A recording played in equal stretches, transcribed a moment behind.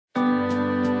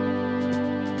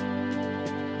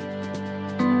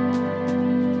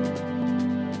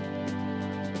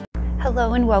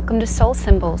Hello and welcome to Soul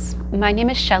Symbols. My name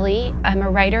is Shelley. I'm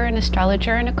a writer, an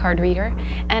astrologer, and a card reader,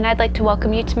 and I'd like to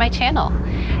welcome you to my channel.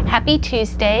 Happy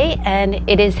Tuesday, and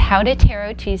it is How to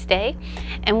Tarot Tuesday.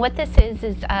 And what this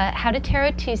is How to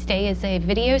Tarot Tuesday is a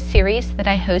video series that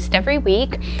I host every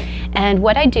week. And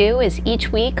what I do is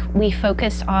each week we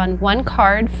focus on one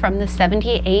card from the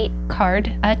 78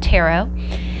 card tarot.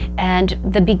 And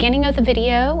the beginning of the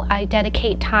video, I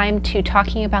dedicate time to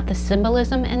talking about the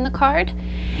symbolism in the card.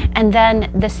 And then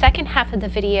the second half of the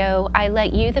video, I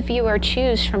let you, the viewer,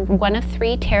 choose from one of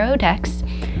 3 tarot decks.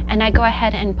 And I go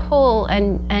ahead and pull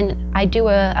and I do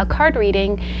a card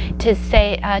reading to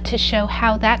say, to show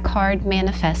how that card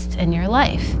manifests in your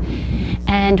life.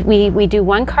 And we do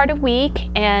one card a week.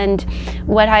 And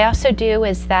what I also do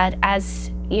is that, as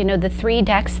you know, the 3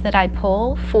 decks that I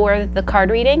pull for the card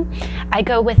reading, I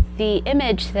go with the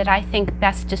image that I think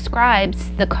best describes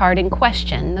the card in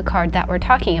question, the card that we're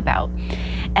talking about.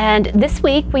 And this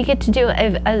week we get to do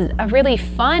a really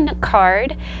fun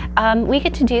card. We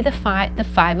get to do the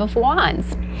Five of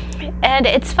Wands. And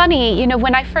it's funny, you know,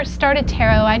 when I first started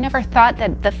tarot, I never thought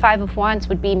that the Five of Wands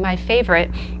would be my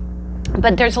favorite.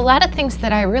 But there's a lot of things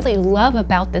that I really love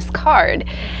about this card.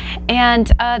 And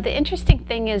the interesting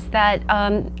thing is that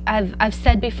I've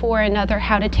said before in other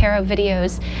How to Tarot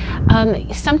videos,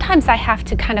 sometimes I have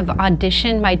to kind of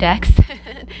audition my decks.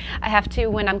 I have to,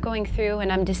 when I'm going through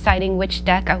and I'm deciding which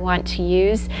deck I want to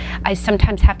use, I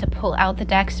sometimes have to pull out the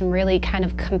decks and really kind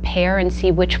of compare and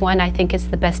see which one I think is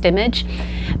the best image.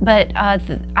 But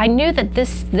I knew that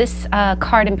this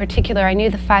card in particular, I knew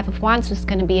the Five of Wands was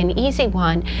going to be an easy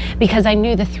one because I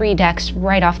knew the 3 decks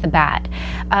right off the bat.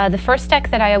 The first deck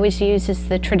that I always use is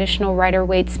the traditional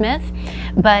Rider-Waite-Smith,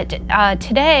 but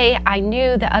today I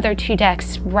knew the other 2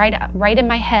 decks right in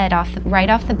my head right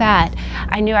off the bat.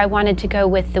 I knew I wanted to go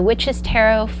with the Witch's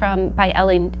Tarot by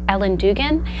Ellen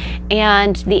Dugan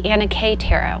and the Anna K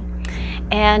Tarot.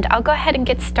 And I'll go ahead and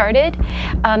get started.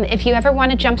 If you ever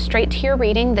want to jump straight to your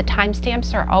reading, the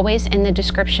timestamps are always in the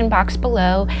description box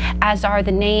below, as are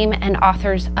the name and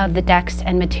authors of the decks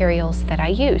and materials that I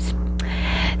use.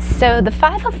 So the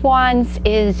Five of Wands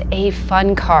is a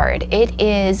fun card. It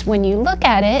is, when you look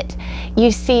at it,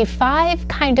 you see 5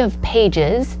 kind of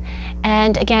pages.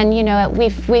 And again, you know,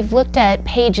 we've looked at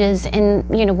pages in,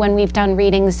 you know, when we've done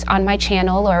readings on my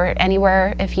channel or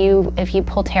anywhere if you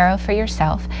pull tarot for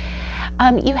yourself.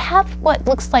 You have what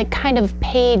looks like kind of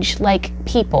page-like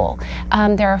people.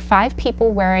 There are 5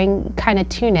 people wearing kind of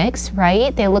tunics,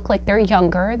 right? They look like they're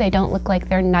younger. They don't look like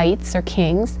they're knights or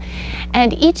kings.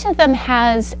 And each of them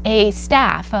has a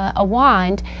staff, a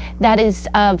wand that is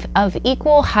of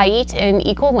equal height and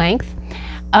equal length.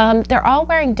 They're all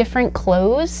wearing different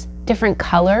clothes, different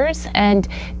colors, and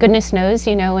goodness knows,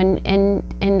 you know,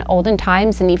 in olden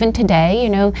times and even today, you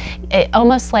know,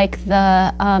 almost like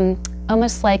the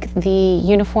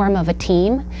uniform of a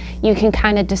team. You can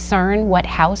kind of discern what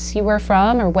house you were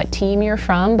from or what team you're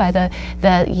from by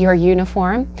your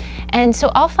uniform. And so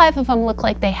all 5 of them look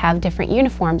like they have different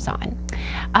uniforms on.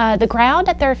 The ground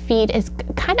at their feet is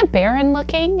kind of barren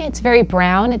looking. It's very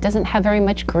brown. It doesn't have very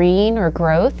much green or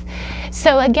growth.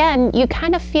 So again, you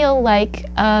kind of feel like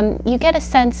you get a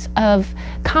sense of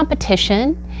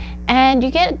competition, and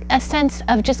you get a sense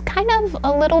of just kind of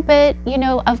a little bit, you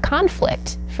know, of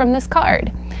conflict from this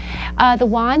card. The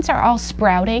wands are all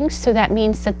sprouting, so that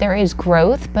means that there is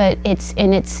growth, but it's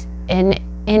in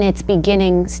its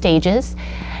beginning stages.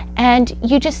 And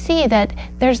you just see that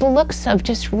there's looks of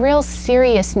just real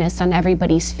seriousness on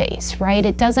everybody's face, right?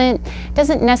 It doesn't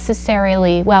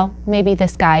necessarily, well, maybe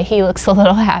this guy, he looks a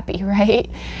little happy, right?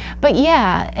 But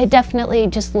yeah, it definitely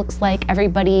just looks like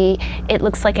it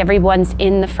looks like everyone's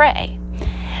in the fray.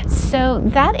 So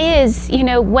that is, you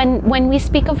know, when we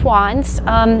speak of wands,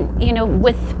 you know,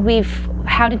 we've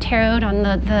How to Tarot on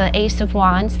the Ace of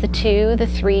Wands, the 2, the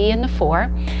 3, and the 4.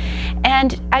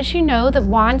 And as you know, the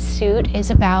wand suit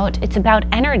is about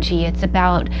energy, it's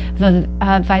about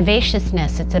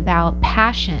vivaciousness, it's about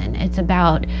passion, it's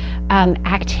about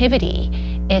activity,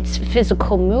 it's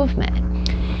physical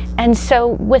movement. And so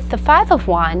with the Five of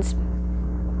Wands,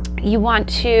 you want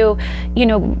to, you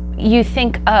know, you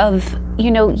think of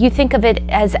it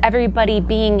as everybody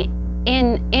being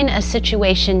in a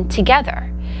situation together.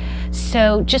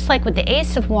 So just like with the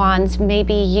Ace of Wands,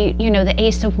 maybe you know, the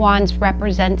Ace of Wands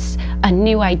represents a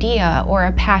new idea or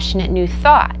a passionate new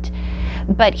thought.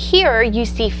 But here you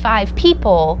see 5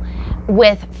 people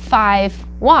with 5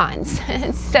 wands.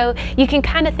 So you can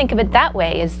kind of think of it that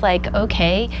way. It's like,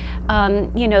 okay,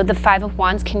 you know, the 5 of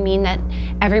Wands can mean that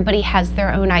everybody has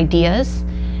their own ideas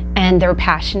and they're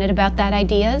passionate about that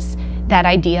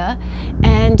idea.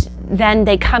 And then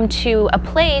they come to a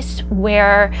place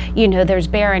where, you know, there's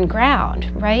barren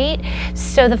ground, right?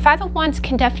 So the Five of Wands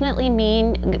can definitely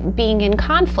mean being in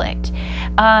conflict.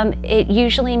 It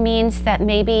usually means that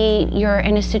maybe you're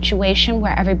in a situation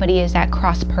where everybody is at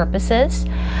cross purposes.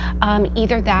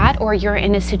 Either that, or you're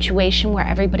in a situation where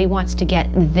everybody wants to get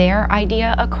their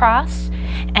idea across,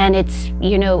 and it's,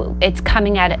 you know, it's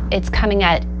coming at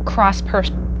cross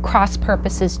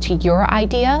purposes to your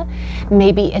idea.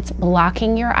 Maybe it's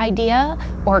blocking your idea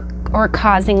or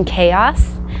causing chaos.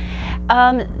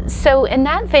 So in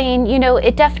that vein, you know,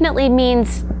 it definitely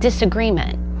means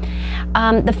disagreement.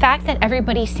 The fact that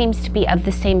everybody seems to be of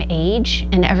the same age,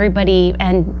 and everybody,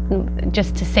 and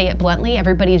just to say it bluntly,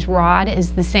 everybody's rod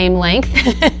is the same length,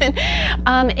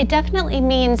 it definitely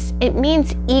means, it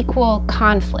means equal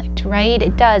conflict, right?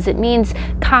 It does. It means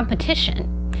competition.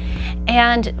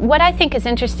 And what I think is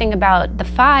interesting about the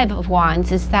Five of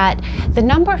Wands is that the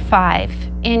number 5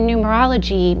 in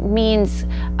numerology means,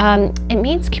 it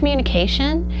means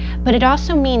communication, but it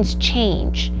also means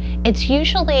change. It's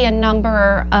usually a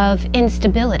number of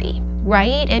instability,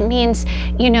 right? It means,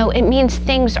 you know, it means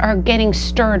things are getting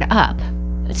stirred up,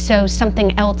 so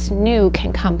something else new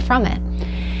can come from it.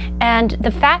 And the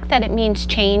fact that it means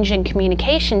change and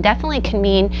communication definitely can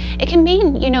mean, it can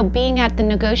mean, you know, being at the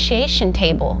negotiation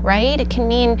table, right? It can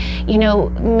mean, you know,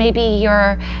 maybe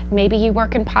you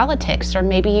work in politics, or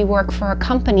maybe you work for a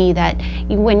company that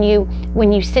when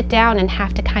you sit down and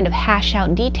have to kind of hash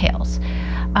out details.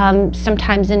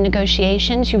 Sometimes in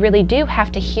negotiations, you really do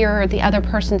have to hear the other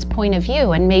person's point of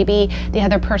view, and maybe the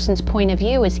other person's point of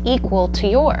view is equal to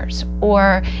yours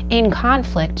or in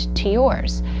conflict to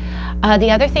yours.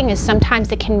 The other thing is,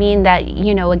 sometimes it can mean that,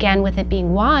 you know, again, with it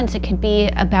being wands, it could be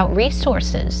about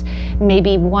resources.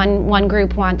 Maybe one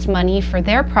group wants money for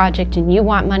their project and you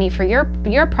want money for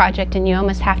your project, and you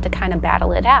almost have to kind of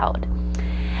battle it out.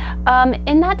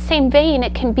 In that same vein,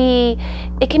 it can be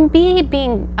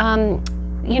being,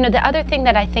 you know, the other thing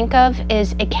that I think of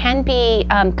is it can be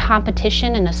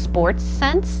competition in a sports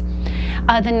sense.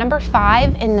 The number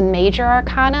 5 in the Major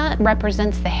Arcana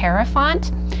represents the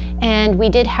Hierophant, and we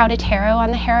did How to Tarot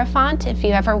on the Hierophant. If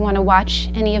you ever want to watch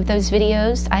any of those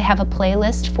videos, I have a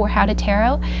playlist for How to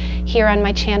Tarot here on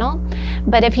my channel.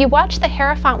 But if you watch the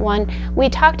Hierophant one, we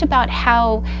talked about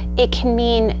how it can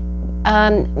mean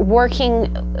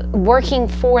working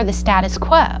for the status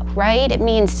quo, right? It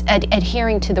means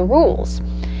adhering to the rules.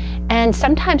 And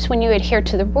sometimes when you adhere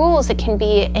to the rules, it can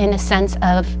be in a sense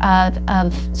of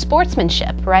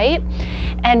sportsmanship, right?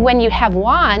 And when you have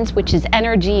wands, which is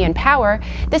energy and power,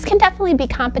 this can definitely be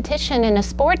competition in a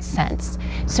sports sense.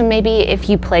 So maybe if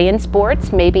you play in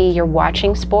sports, maybe you're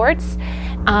watching sports.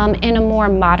 In a more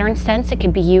modern sense, it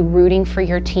could be you rooting for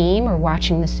your team or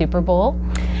watching the Super Bowl.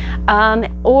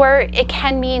 Or it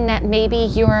can mean that maybe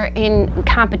you're in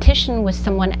competition with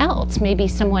someone else. Maybe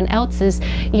someone else is,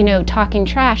 you know, talking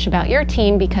trash about your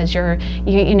team because your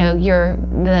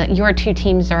two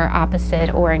teams are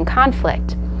opposite or in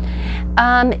conflict.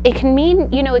 It can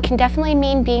mean, you know, it can definitely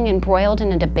mean being embroiled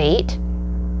in a debate,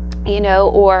 you know,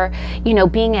 or, you know,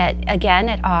 being again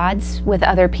at odds with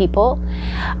other people.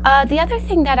 The other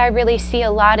thing that I really see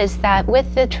a lot is that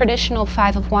with the traditional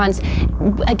Five of Wands,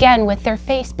 again, with their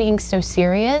face being so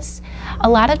serious, a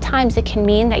lot of times it can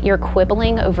mean that you're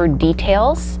quibbling over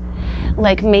details.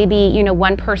 Like maybe, you know,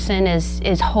 one person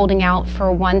is holding out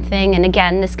for one thing, and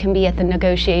again, this can be at the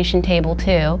negotiation table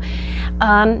too.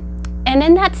 And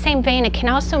in that same vein, it can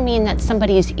also mean that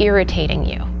somebody is irritating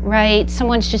you, right?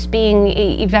 Someone's just being,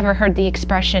 you've ever heard the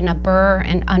expression, a burr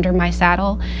and under my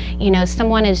saddle? You know,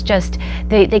 someone is just,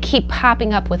 they keep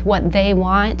popping up with what they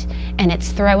want, and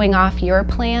it's throwing off your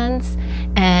plans,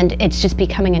 and it's just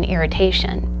becoming an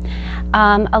irritation.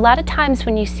 A lot of times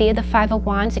when you see the Five of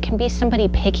Wands, it can be somebody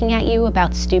picking at you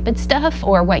about stupid stuff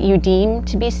or what you deem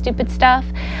to be stupid stuff.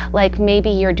 Like maybe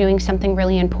you're doing something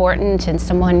really important and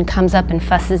someone comes up and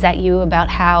fusses at you about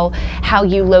how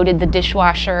you loaded the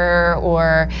dishwasher,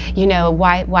 or, you know,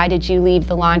 why did you leave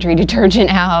the laundry detergent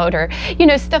out, or, you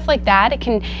know, stuff like that. It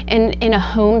can, in a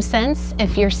home sense,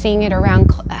 if you're seeing it around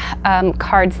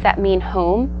cards that mean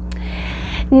home.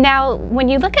 Now, when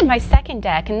you look at my second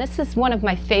deck, and this is one of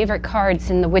my favorite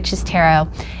cards in the Witch's Tarot,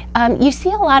 you see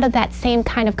a lot of that same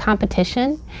kind of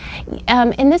competition.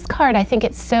 In this card, I think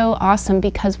it's so awesome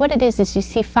because what it is you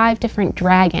see 5 different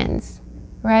dragons,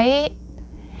 right?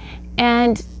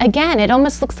 And again, it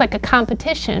almost looks like a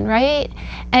competition, right?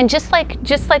 And just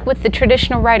like with the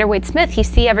traditional Rider-Waite-Smith, you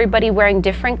see everybody wearing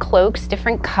different cloaks,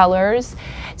 different colors.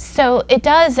 So it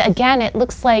does, again, it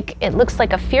looks like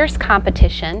a fierce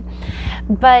competition.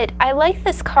 But I like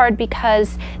this card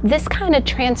because this kind of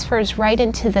transfers right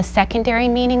into the secondary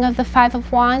meaning of the Five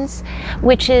of Wands,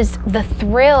 which is the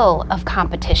thrill of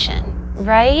competition,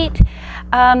 right?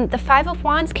 The Five of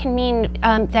Wands can mean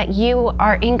that you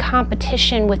are in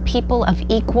competition with people of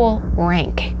equal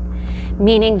rank,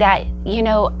 meaning that, you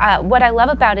know, what I love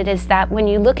about it is that when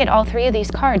you look at all three of these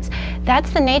cards,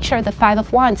 that's the nature of the Five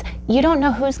of Wands. You don't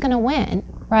know who's going to win,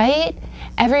 right?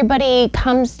 Everybody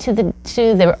comes to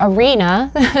the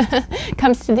arena,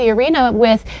 comes to the arena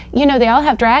with, you know, they all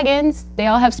have dragons, they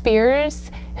all have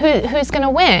spears. Who's going to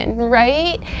win,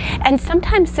 right? And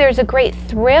sometimes there's a great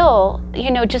thrill,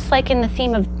 you know, just like in the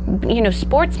theme of, you know,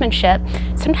 sportsmanship.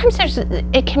 Sometimes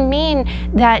it can mean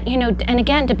that, you know, and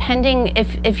again, depending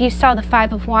if you saw the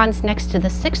Five of Wands next to the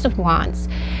Six of Wands,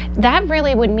 that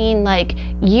really would mean like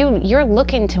you're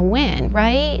looking to win,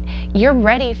 right? You're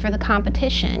ready for the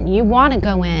competition. You want to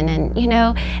go in, and you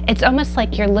know, it's almost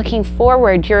like you're looking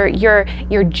forward. You're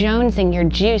jonesing, you're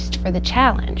juiced for the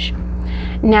challenge.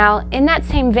 Now, in that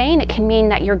same vein, it can mean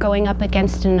that you're going up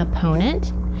against an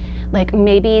opponent. Like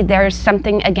maybe there's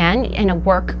something, again, in a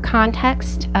work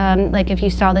context, like if you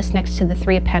saw this next to the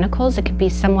Three of Pentacles, it could be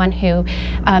someone who,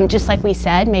 just like we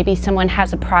said, maybe someone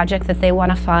has a project that they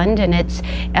want to fund and it's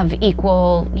of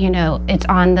equal, you know, it's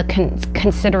on the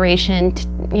consideration,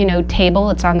 you know, table,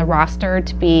 it's on the roster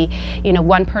to be, you know,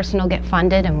 one person will get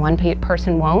funded and one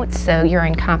person won't, so you're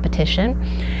in competition.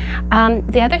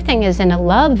 The other thing is in a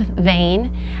love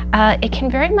vein, it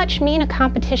can very much mean a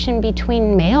competition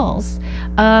between males.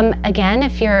 Again,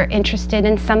 if you're interested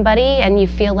in somebody and you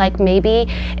feel like maybe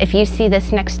if you see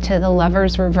this next to the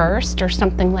Lovers reversed or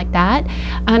something like that,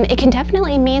 it can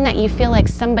definitely mean that you feel like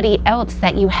somebody else,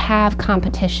 that you have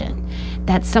competition,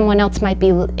 that someone else might be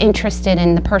interested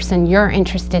in the person you're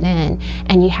interested in,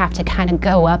 and you have to kind of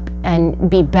go up and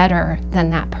be better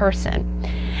than that person.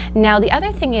 Now, the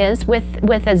other thing is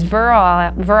with as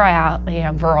virile,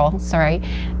 sorry,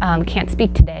 can't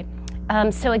speak today.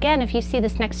 So again, if you see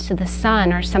this next to the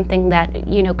Sun or something that,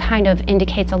 you know, kind of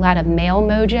indicates a lot of male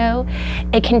mojo,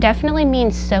 it can definitely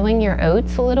mean sowing your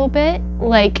oats a little bit,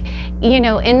 like, you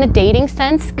know, in the dating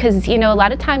sense, because, you know, a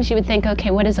lot of times you would think,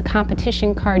 okay, what is a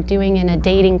competition card doing in a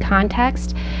dating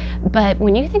context? But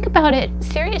when you think about it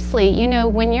seriously, you know,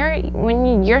 when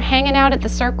you're hanging out at the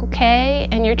Circle K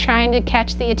and you're trying to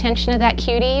catch the attention of that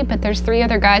cutie, but there's 3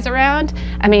 other guys around,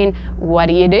 I mean, what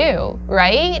do you do,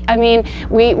 right? I mean,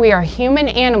 we are human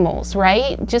animals,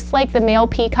 right? Just like the male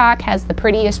peacock has the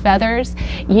prettiest feathers,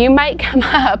 you might come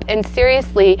up and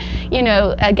seriously, you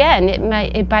know, again, it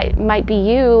might be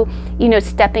you know,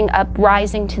 stepping up,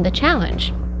 rising to the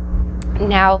challenge.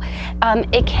 Now,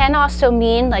 it can also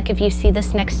mean, like if you see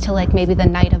this next to like maybe the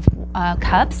Knight of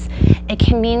Cups, it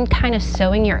can mean kind of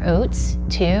sowing your oats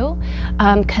too,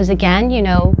 because again, you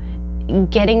know,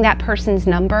 getting that person's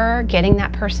number, getting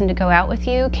that person to go out with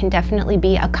you can definitely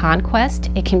be a conquest.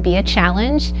 It can be a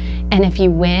challenge, and if you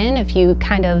win, if you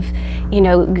kind of, you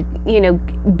know,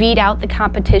 beat out the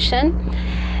competition.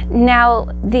 Now,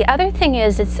 the other thing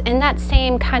is, it's in that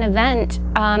same kind of event,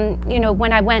 you know,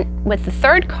 when I went with the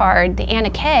third card, the Anna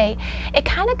Kay, it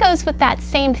kind of goes with that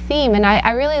same theme, and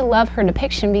I really love her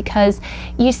depiction because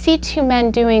you see 2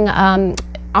 men doing arm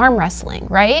wrestling,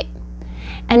 right?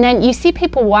 And then you see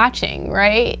people watching,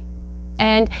 right?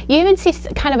 And you even see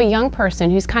kind of a young person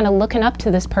who's kind of looking up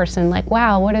to this person like,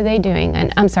 wow, what are they doing?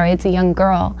 And I'm sorry, it's a young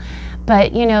girl.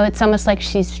 But, you know, it's almost like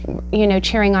she's, you know,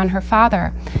 cheering on her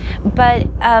father. But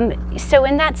so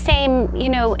in that same, you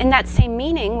know, in that same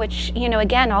meaning, which, you know,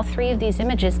 again, all 3 of these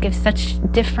images give such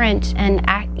different and,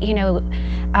 you know,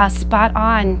 spot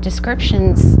on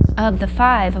descriptions of the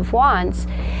Five of Wands,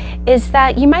 is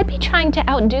that you might be trying to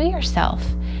outdo yourself.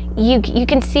 You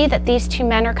can see that these 2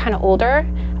 men are kind of older.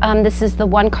 This is the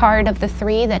one card of the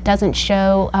 3 that doesn't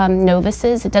show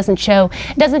novices. It doesn't show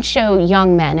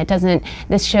young men.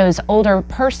 This shows older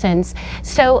persons.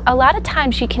 So a lot of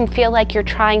times you can feel like you're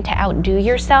trying to outdo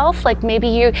yourself. Like maybe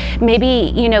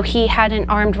you know, he hadn't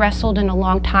armed wrestled in a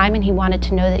long time and he wanted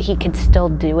to know that he could still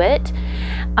do it.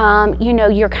 You know,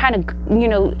 you're kind of, you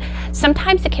know,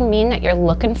 sometimes it can mean that you're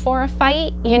looking for a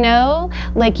fight, you know?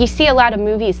 Like you see a lot of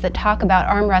movies that talk about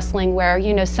arm wrestling where,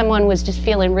 you know, someone was just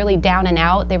feeling really down and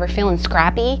out. They were feeling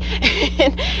scrappy.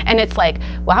 And it's like,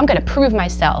 well, I'm going to prove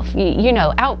myself, you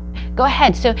know, go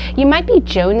ahead. So you might be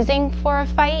jonesing for a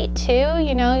fight too,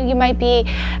 you know, you might be,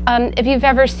 if you've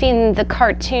ever seen the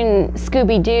cartoon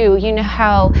Scooby-Doo, you know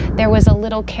how there was a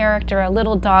little character, a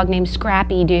little dog named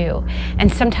Scrappy-Doo,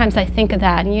 and sometimes I think of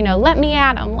that, and, you know, let me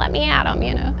at him,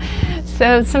 you know.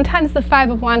 So sometimes the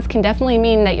Five of Wands can definitely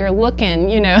mean that you're looking,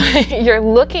 you know, you're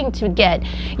looking to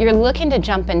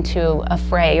jump into a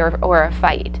fray or a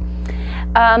fight.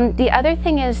 The other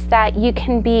thing is that you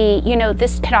can be, you know,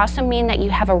 this could also mean that you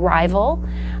have a rival.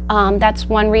 That's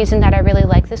one reason that I really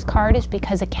like this card, is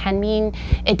because it can mean,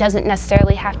 it doesn't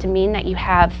necessarily have to mean that you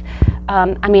have,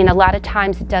 I mean, a lot of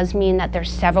times it does mean that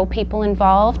there's several people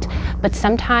involved, but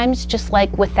sometimes, just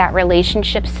like with that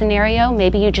relationship scenario,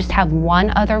 maybe you just have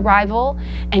one other rival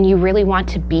and you really want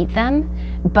to beat them,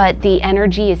 but the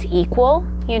energy is equal,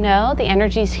 you know, the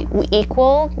energy is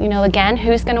equal, you know, again,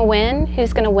 who's gonna win,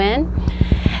 who's gonna win?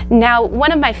 Now,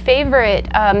 one of my favorite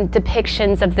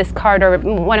depictions of this card, or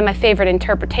one of my favorite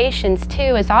interpretations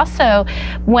too, is also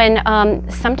when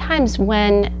sometimes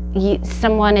when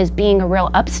someone is being a real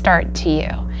upstart to you.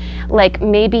 Like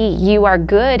maybe you are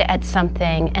good at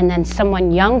something and then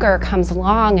someone younger comes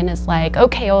along and is like,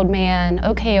 okay, old man,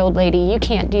 okay, old lady, you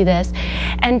can't do this.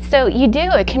 And so you do,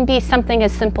 it can be something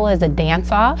as simple as a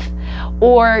dance off,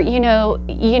 or, you know,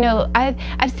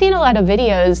 I've seen a lot of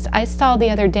videos. I saw the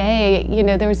other day, you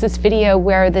know, there was this video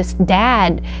where this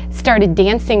dad started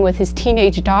dancing with his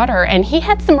teenage daughter and he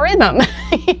had some rhythm,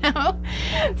 you know?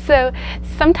 So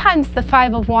sometimes the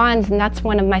Five of Wands, and that's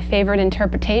one of my favorite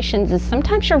interpretations, is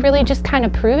sometimes you're really just kind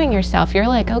of proving yourself. You're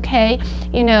like, okay,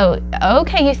 you know,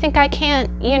 okay, you think I can't,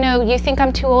 you know, you think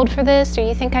I'm too old for this, or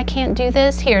you think I can't do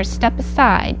this? Here, step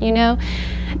aside, you know?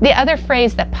 The other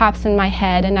phrase that pops in my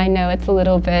head, and I know it's a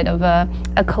little bit of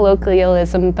a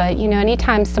colloquialism, but, you know,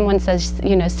 anytime someone says,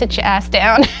 you know, sit your ass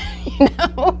down, you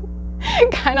know,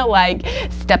 kind of like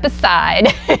step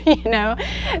aside, you know,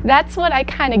 that's what I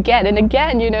kind of get. And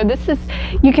again, you know, this is,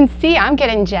 you can see I'm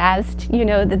getting jazzed, you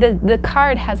know, the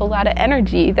card has a lot of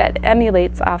energy that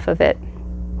emulates off of it.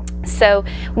 So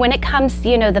when it comes,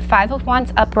 you know, the Five of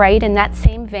Wands upright in that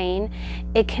same vein,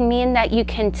 it can mean that you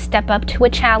can step up to a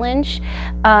challenge.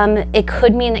 It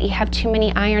could mean that you have too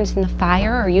many irons in the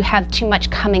fire, or you have too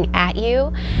much coming at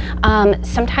you.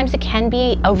 Sometimes it can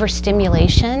be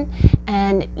overstimulation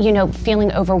and, you know,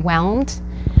 feeling overwhelmed.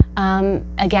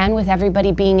 Again, with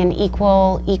everybody being in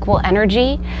equal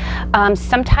energy.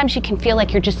 Sometimes you can feel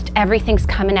like you're just, everything's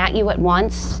coming at you at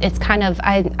once. It's kind of,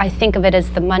 I think of it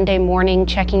as the Monday morning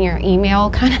checking your email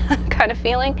kind of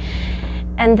feeling.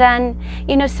 And then,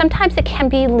 you know, sometimes it can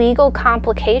be legal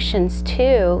complications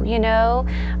too, you know,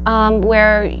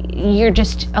 where you're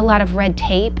just a lot of red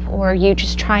tape, or you're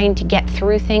just trying to get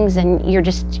through things and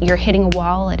you're hitting a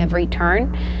wall at every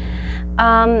turn.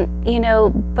 You know,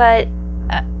 but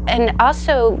and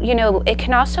also, you know, it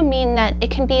can also mean that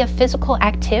it can be a physical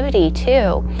activity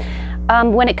too.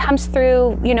 When it comes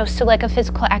through, you know, so like a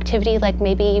physical activity, like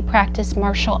maybe you practice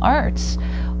martial arts,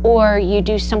 or you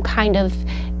do some kind of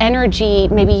energy,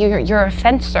 maybe you're a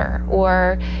fencer,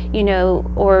 or, you know,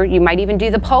 or you might even do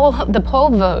the pole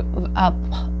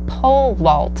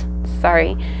vault.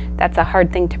 Sorry, that's a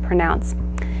hard thing to pronounce.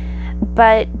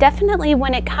 But definitely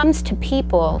when it comes to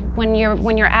people, when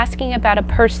you're asking about a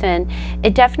person,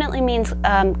 it definitely means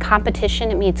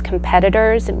competition, it means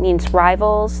competitors, it means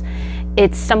rivals.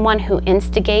 It's someone who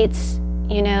instigates,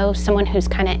 you know, someone who's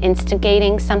kind of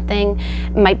instigating something.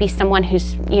 It might be someone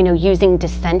who's, you know, using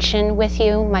dissension with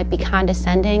you, might be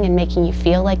condescending and making you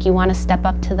feel like you want to step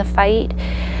up to the fight.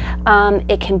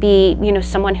 It can be, you know,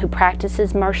 someone who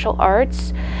practices martial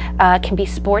arts. It can be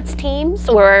sports teams,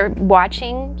 or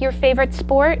watching your favorite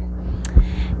sport.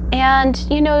 And,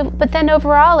 you know, but then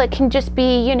overall it can just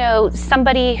be, you know,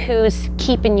 somebody who's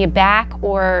keeping you back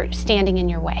or standing in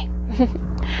your way.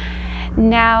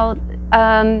 Now,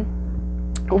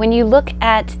 when you look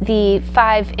at the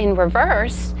Five in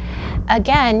reverse,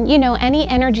 again, you know, any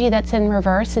energy that's in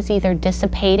reverse is either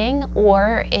dissipating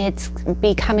or it's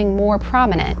becoming more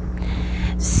prominent.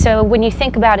 So when you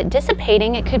think about it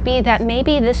dissipating, it could be that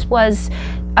maybe this was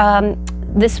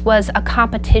a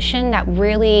competition that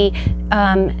really,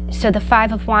 so the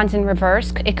Five of Wands in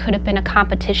reverse, it could have been a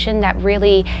competition that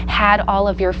really had all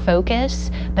of your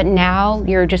focus, but now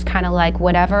you're just kind of like,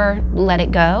 whatever, let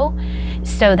it go.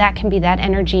 So that can be that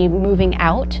energy moving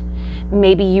out.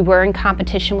 Maybe you were in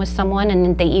competition with someone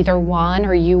and they either won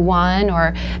or you won,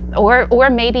 or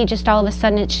maybe just all of a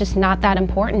sudden it's just not that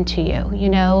important to you. You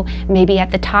know, maybe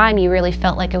at the time you really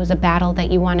felt like it was a battle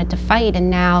that you wanted to fight, and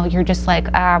now you're just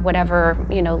like, whatever,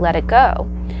 you know, let it go.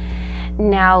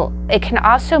 Now, it can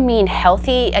also mean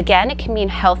healthy, again, it can mean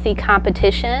healthy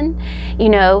competition. You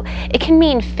know, it can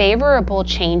mean favorable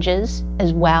changes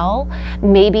as well.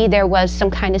 Maybe there was some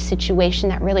kind of situation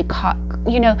that really caught,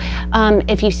 you know,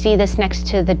 if you see this next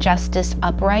to the Justice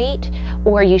upright,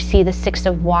 or you see the Six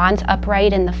of Wands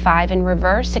upright and the 5 in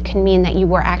reverse, it can mean that you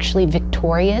were actually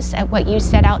victorious at what you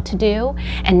set out to do,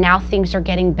 and now things are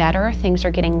getting better, things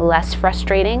are getting less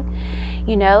frustrating.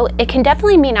 You know, it can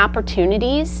definitely mean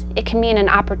opportunities. It can mean an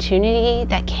opportunity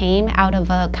that came out of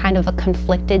a kind of a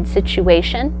conflicted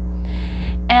situation.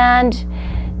 And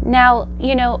now,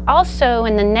 you know, also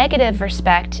in the negative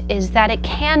respect is that it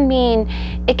can mean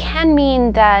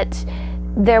that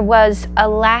there was a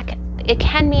lack, it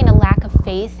can mean a lack of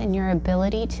faith in your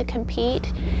ability to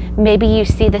compete. Maybe you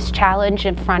see this challenge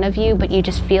in front of you, but you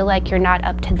just feel like you're not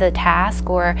up to the task,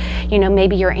 or, you know,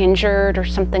 maybe you're injured or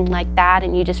something like that,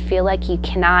 and you just feel like you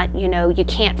cannot, you know, you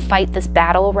can't fight this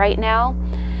battle right now.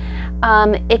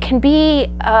 It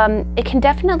can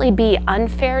definitely be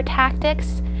unfair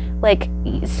tactics. Like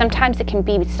sometimes it can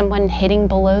be someone hitting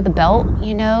below the belt,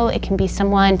 you know, it can be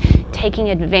someone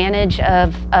taking advantage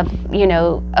of you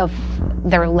know, of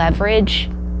their leverage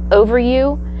over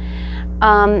you.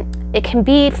 It can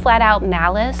be flat out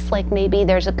malice, like maybe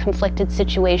there's a conflicted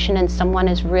situation and someone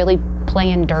is really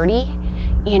playing dirty,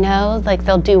 you know, like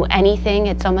they'll do anything.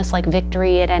 It's almost like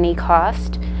victory at any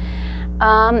cost.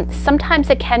 Sometimes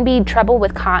it can be trouble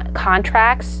with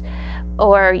contracts,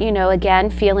 or, you know, again,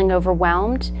 feeling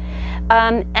overwhelmed.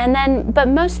 But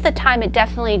most of the time it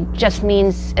definitely just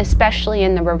means, especially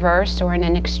in the reverse or in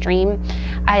an extreme,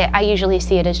 I usually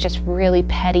see it as just really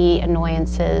petty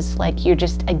annoyances. Like you're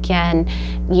just, again,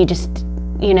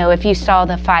 you know, if you saw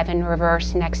the 5 in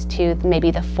reverse next to maybe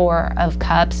the 4 of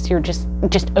Cups, you're just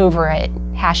over it.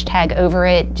 Hashtag over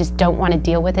it. Just don't want to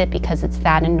deal with it because it's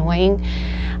that annoying.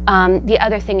 The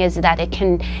other thing is that it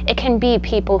can be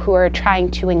people who are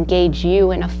trying to engage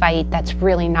you in a fight that's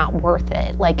really not worth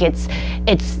it. Like it's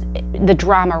the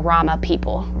drama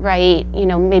people, right? You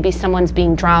know, maybe someone's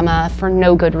being drama for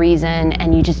no good reason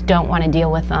and you just don't want to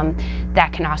deal with them.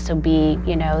 That can also be,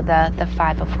 you know, the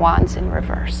 5 of Wands in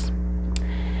reverse.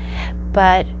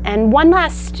 And one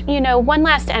last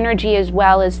energy as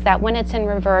well is that when it's in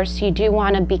reverse, you do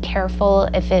want to be careful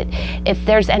if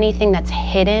there's anything that's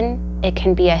hidden. It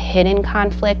can be a hidden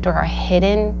conflict or a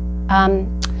hidden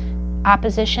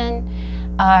opposition,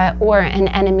 or an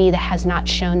enemy that has not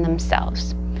shown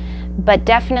themselves. But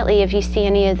definitely if you see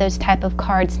any of those type of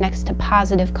cards next to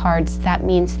positive cards, that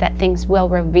means that things will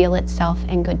reveal itself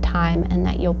in good time and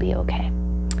that you'll be okay.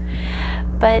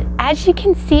 But as you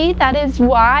can see, that is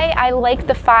why I like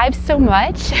the 5 so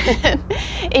much.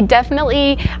 It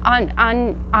definitely,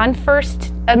 on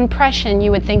first impression, you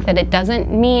would think that it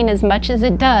doesn't mean as much as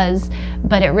it does,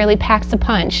 but it really packs a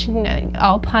punch, you know,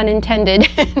 all pun intended.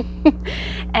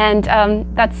 And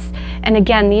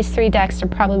again, these 3 decks are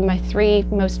probably my 3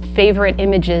 most favorite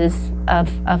images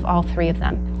of all 3 of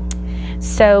them.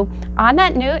 So on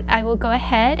that note, I will go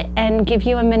ahead and give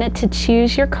you a minute to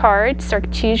choose your cards or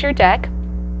choose your deck.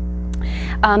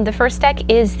 The first deck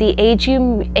is the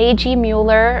A.G.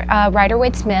 Mueller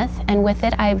Rider-Waite-Smith, and with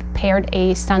it I've paired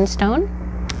a Sunstone.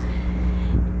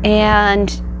 And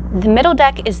the middle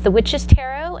deck is the Witch's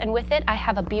Tarot, and with it I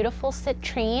have a beautiful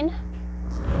citrine.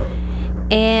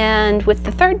 And with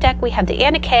the third deck we have the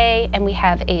Anna Kay, and we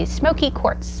have a Smoky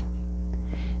Quartz.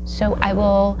 So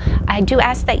I do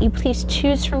ask that you please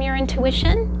choose from your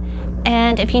intuition,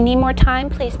 and if you need more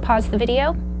time, please pause the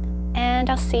video, and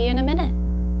I'll see you in a minute.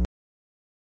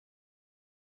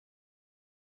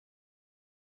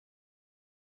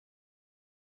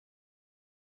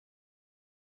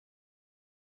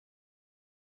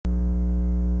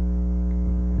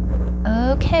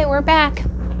 Okay, we're back.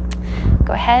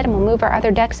 Go ahead and we'll move our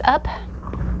other decks up.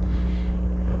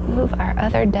 Move our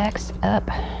other decks up.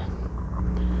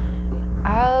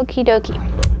 Okie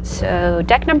dokie. So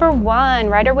deck number 1,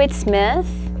 Rider-Waite-Smith.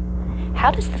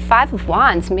 How does the 5 of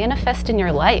Wands manifest in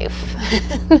your life?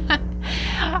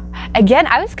 Again,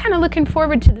 I was kind of looking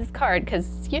forward to this card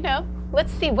because, you know,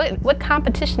 let's see what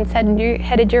competition's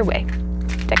headed your way.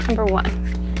 Deck number 1.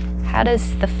 How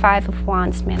does the 5 of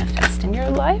Wands manifest in your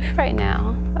life right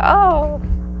now? Oh,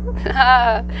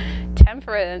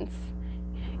 Temperance.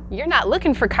 You're not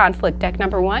looking for conflict, deck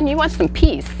number 1. You want some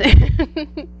peace.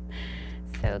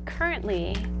 So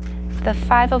currently, the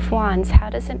 5 of Wands, how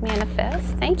does it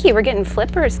manifest? Thank you, we're getting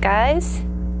flippers, guys.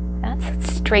 That's a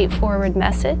straightforward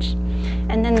message.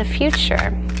 And then the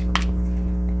future.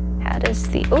 How does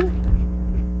the, oh,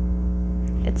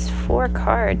 it's 4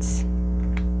 cards.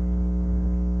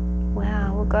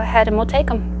 Wow, we'll go ahead and we'll take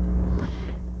them.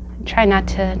 try not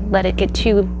to let it get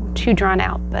too drawn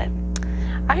out. But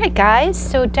all right, guys,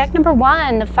 so deck number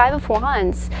 1, the 5 of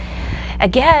Wands.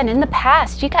 Again, in the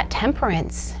past, you got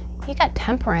Temperance. You got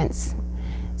Temperance.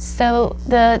 So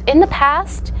in the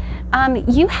past,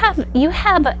 you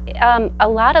have a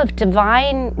lot of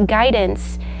divine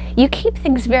guidance. You keep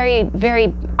things very,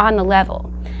 very on the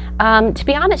level. To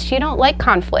be honest, you don't like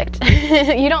conflict.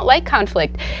 You don't like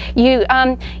conflict.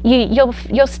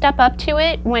 You'll step up to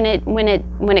it when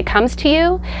it comes to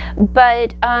you,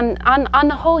 but on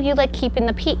the whole, you like keeping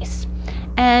the peace.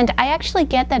 And I actually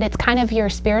get that it's kind of your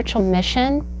spiritual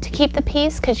mission to keep the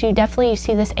peace, because you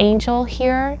see this angel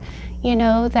here, you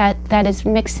know, that is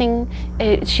mixing.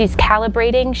 She's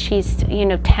calibrating. She's, you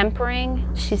know, tempering.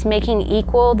 She's making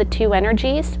equal the two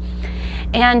energies.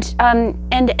 And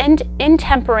in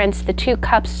Temperance, the 2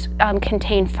 cups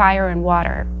contain fire and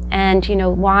water. And, you know,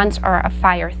 wands are a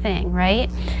fire thing, right?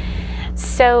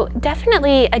 So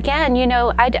definitely, again, you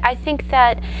know, I think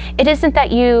that it isn't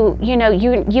that you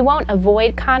won't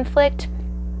avoid conflict.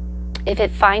 If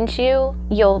it finds you,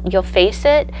 you'll face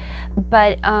it.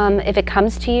 But if it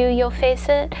comes to you, you'll face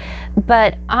it.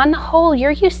 But on the whole,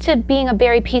 you're used to being a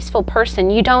very peaceful person.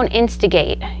 You don't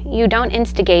instigate. You don't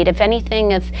instigate. If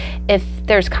anything, if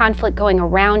there's conflict going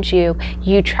around you,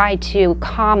 you try to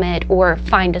calm it or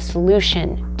find a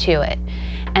solution to it.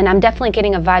 And I'm definitely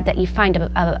getting a vibe that you find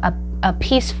a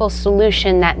peaceful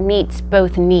solution that meets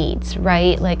both needs,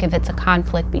 right? Like if it's a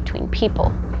conflict between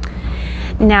people.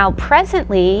 Now,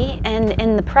 presently, and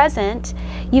in the present,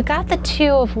 you got the 2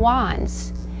 of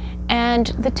Wands. And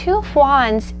the 2 of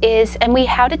Wands is, and we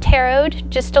How to Tarot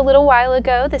just a little while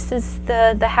ago. This is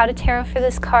the How to Tarot for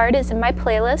this card is in my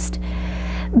playlist.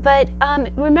 But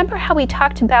remember how we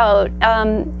talked about,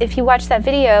 if you watch that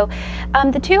video,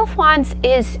 the 2 of Wands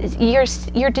is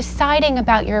you're deciding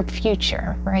about your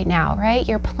future right now, right?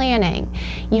 You're planning.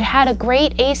 You had a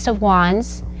great Ace of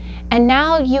Wands, and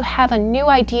now you have a new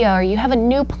idea, or you have a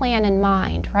new plan in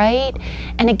mind, right?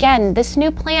 And again, this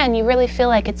new plan, you really feel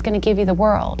like it's going to give you the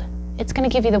world. It's going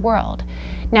to give you the world.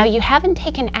 Now, you haven't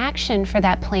taken action for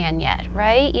that plan yet,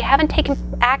 right? You haven't taken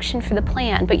action for the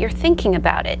plan, but you're thinking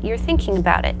about it. You're thinking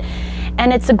about it.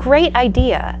 And it's a great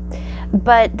idea.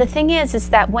 But the thing is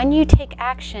that when you take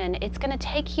action, it's going to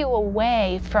take you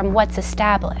away from what's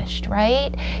established,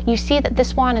 right? You see that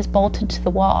this wand is bolted to the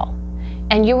wall.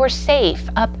 And you were safe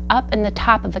up in the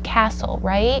top of a castle,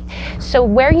 right? So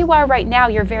where you are right now,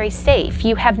 you're very safe.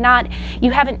 You haven't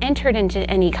entered into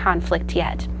any conflict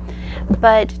yet.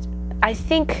 But I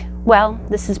think, well,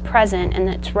 this is present and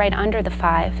it's right under the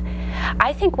 5.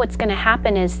 I think what's going to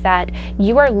happen is that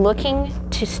you are looking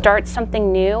to start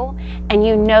something new, and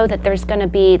you know that there's going to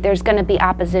be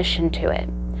opposition to it.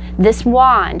 This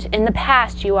wand, in the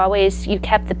past, you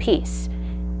kept the peace,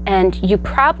 and you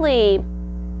probably,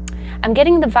 I'm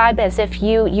getting the vibe as if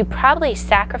you probably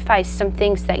sacrificed some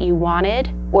things that you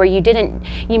wanted, or you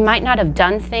might not have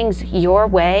done things your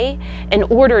way in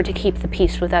order to keep the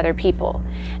peace with other people.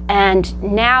 And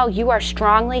now you are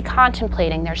strongly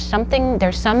contemplating, there's some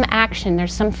action,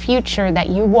 there's some future that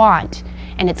you want,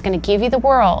 and it's going to give you the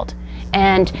world.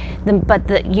 And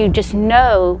you just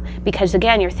know, because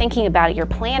again, you're thinking about it, you're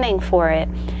planning for it,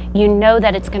 you know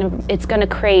that it's going to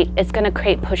create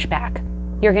pushback.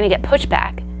 You're going to get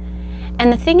pushback.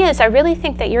 And the thing is, I really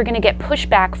think that you're going to get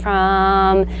pushback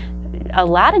from a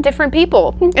lot of different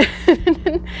people.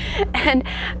 And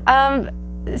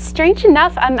strange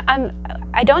enough,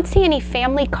 I don't see any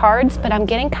family cards, but I'm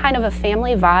getting kind of a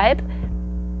family vibe.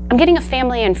 I'm getting a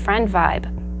family and friend vibe.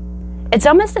 It's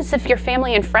almost as if your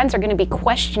family and friends are going to be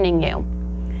questioning you.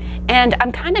 And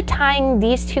I'm kind of tying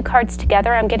these 2 cards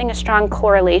together. I'm getting a strong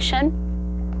correlation.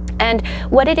 And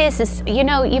what it is, you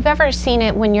know, you've ever seen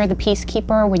it when you're the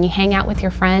peacekeeper, when you hang out with your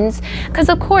friends? Because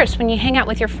of course, when you hang out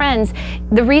with your friends,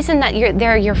 the reason that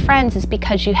they're your friends is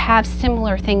because you have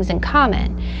similar things in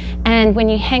common. And when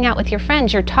you hang out with your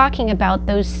friends, you're talking about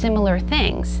those similar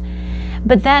things.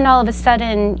 But then all of a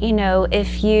sudden, you know,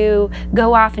 if you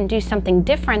go off and do something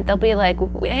different, they'll be like,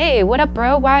 hey, what up,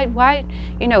 bro? Why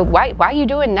are you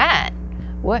doing that?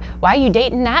 Why are you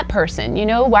dating that person? You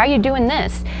know, why are you doing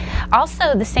this?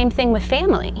 Also, the same thing with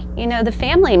family, you know, the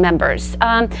family members.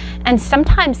 And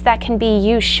sometimes that can be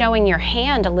you showing your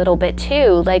hand a little bit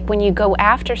too. Like when you go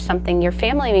after something, your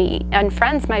family and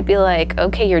friends might be like,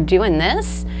 okay, you're doing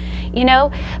this, you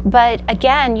know? But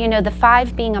again, you know, the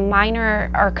 5 being a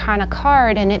minor arcana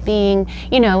card, and it being,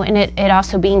 you know, and it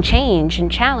also being change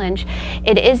and challenge,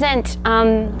 it isn't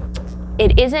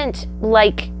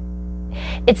like,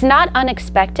 it's not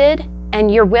unexpected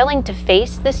and you're willing to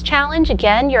face this challenge,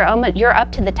 again, you're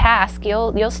up to the task.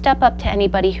 You'll step up to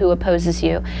anybody who opposes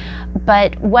you.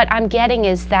 But what I'm getting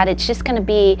is that it's going to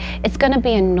be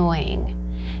annoying,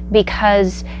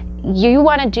 because you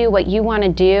want to do what you want to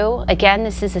do. Again,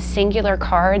 this is a singular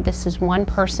card. This is one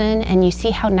person, and you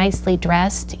see how nicely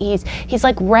dressed. He's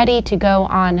like ready to go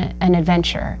on an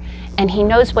adventure, and he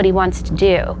knows what he wants to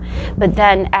do. But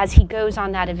then as he goes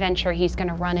on that adventure, he's going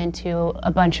to run into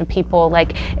a bunch of people.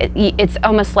 Like it's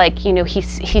almost like, you know, he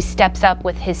steps up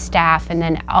with his staff, and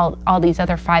then all these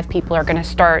other 5 people are going to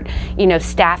start, you know,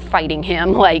 staff fighting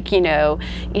him, like,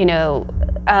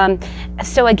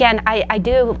 so again,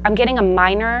 I'm getting a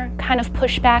minor kind of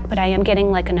pushback, but I am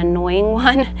getting like an annoying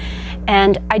one.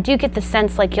 And I do get the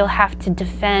sense like you'll have to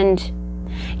defend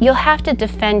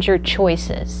your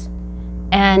choices.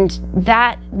 And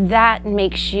that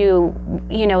makes you,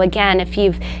 you know, again, if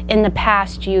in the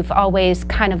past you've always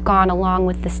kind of gone along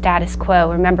with the status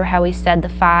quo. Remember how we said the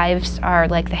 5s are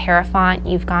like the Hierophant?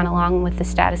 You've gone along with the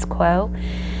status quo.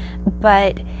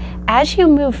 But as you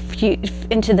move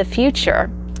into the future,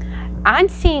 I'm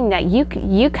seeing that you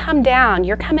come down.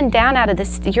 You're coming down out of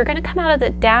this. You're going to come out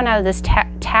of this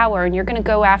tower, and you're going to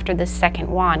go after this second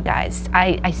wand, guys.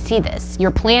 I see this. You're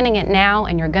planning it now,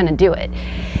 and you're going to do it.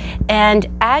 And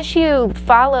as you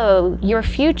follow your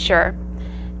future,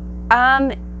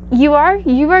 you are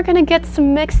going to get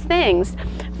some mixed things.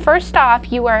 First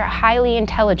off, you are highly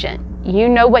intelligent. You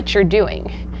know what you're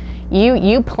doing.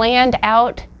 You planned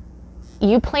out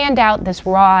this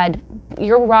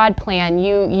your rod plan.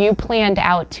 You planned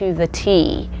out to the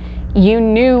T. You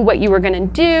knew what you were going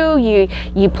to do.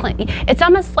 It's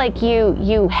almost like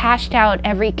you hashed out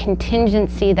every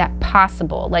contingency that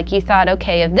possible. Like you thought,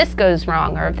 okay, if this goes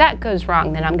wrong or if that goes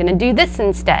wrong, then I'm going to do this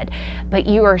instead. But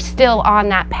you are still on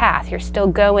that path. You're still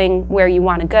going where you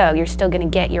want to go. You're still going to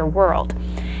get your world.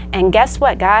 And guess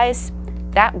what, guys?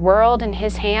 That world in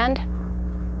his hand,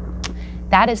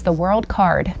 that is the world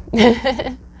card.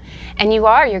 And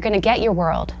you're going to get your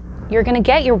world. You're going to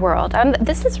get your world.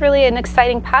 This is really an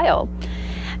exciting pile.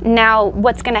 Now,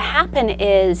 what's going to happen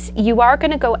is you are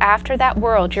going to go after that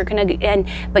world.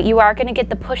 But you are going to get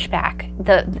the pushback.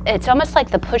 It's almost like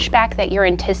the pushback that you're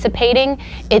anticipating.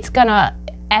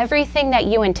 Everything that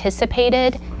you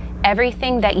anticipated,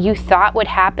 everything that you thought would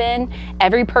happen,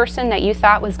 every person that you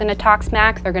thought was going to talk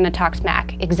smack, they're going to talk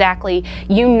smack. Exactly.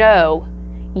 You know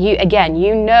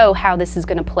how this is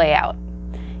going to play out.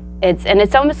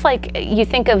 It's almost like you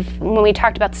think of when we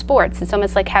talked about sports. It's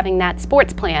almost like having that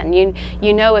sports plan.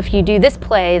 You know if you do this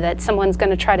play that someone's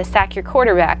going to try to sack your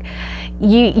quarterback.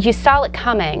 You saw it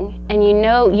coming, and you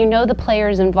know the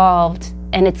players involved,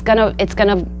 and it's gonna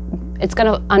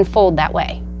unfold that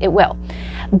way. It will.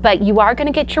 But you are going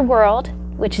to get your world,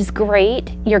 which is great.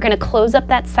 You're going to close up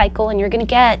that cycle, and you're going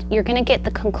to get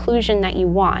the conclusion that you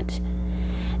want.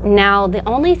 Now, the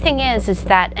only thing is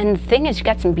that, and the thing is, you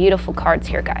got some beautiful cards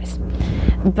here, guys.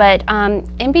 But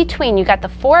in between, you got the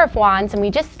 4 of Wands, and we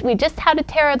just had a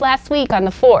tarot last week on the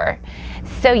 4.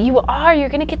 So you're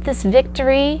gonna get this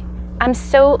victory.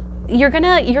 You're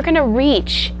gonna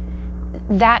reach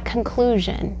that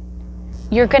conclusion.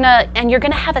 You're gonna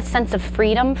have a sense of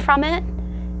freedom from it.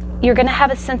 You're gonna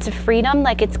have a sense of freedom,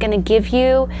 like it's gonna give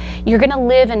you. You're gonna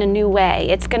live in a new way.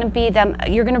 It's gonna be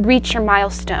you're gonna reach your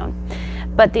milestone.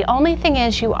 But the only thing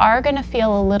is, you are going to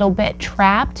feel a little bit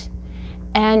trapped.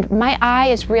 And my eye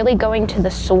is really going to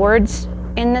the swords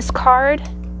in this card.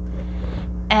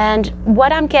 And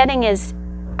what I'm getting is,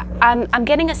 I'm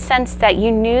getting a sense that you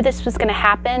knew this was going to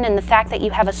happen. And the fact that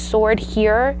you have a sword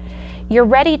here, you're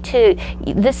ready to,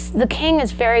 the king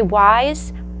is very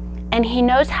wise, and he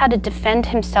knows how to defend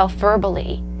himself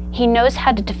verbally. He knows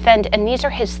how to defend, and these are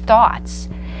his thoughts.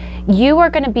 You are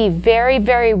going to be very,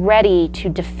 very ready to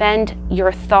defend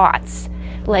your thoughts.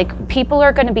 Like, people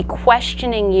are going to be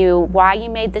questioning you why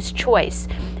you made this choice.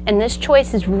 And this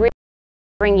choice is really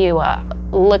bring you a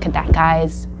look at that,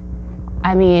 guys.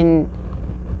 I mean,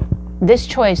 this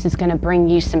choice is going to bring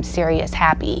you some serious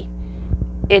happy.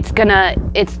 It's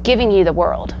giving you the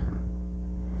world.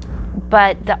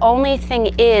 But the only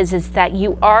thing is that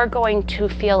you are going to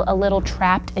feel a little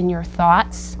trapped in your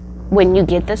thoughts when you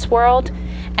get this world,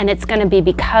 and it's going to be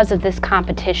because of this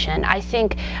competition. I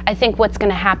think what's going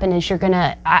to happen is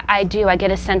I get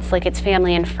a sense like it's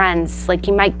family and friends. Like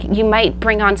you might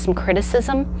bring on some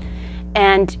criticism,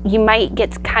 and you might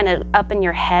get kind of up in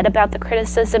your head about the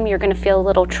criticism. You're going to feel a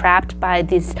little trapped by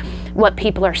what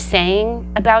people are saying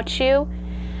about you,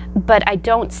 but I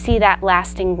don't see that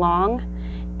lasting long.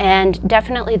 And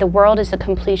definitely the world is a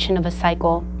completion of a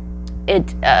cycle.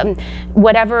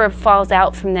 Whatever falls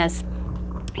out from this,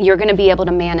 you're going to be able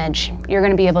to manage. You're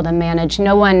going to be able to manage.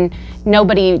 Nobody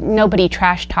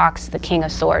trash talks the King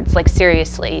of Swords. Like,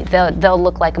 seriously, they'll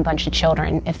look like a bunch of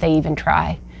children if they even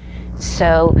try.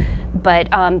 So,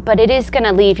 but it is going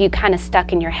to leave you kind of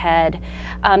stuck in your head.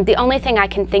 The only thing I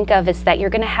can think of is that you're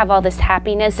going to have all this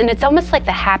happiness, and it's almost like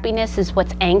the happiness is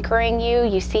what's anchoring you.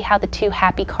 You see how the two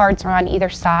happy cards are on either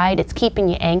side? It's keeping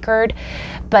you anchored,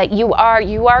 but you are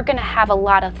going to have a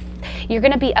lot of, you're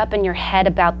going to be up in your head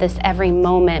about this every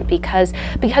moment, because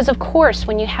of course,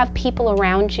 when you have people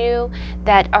around you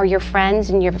that are your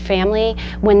friends and your family,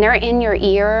 when they're in your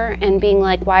ear and being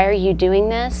like, why are you doing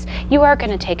this? You are going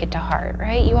to take it to heart,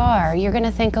 right? You're going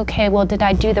to think, okay, well, did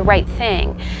I do the right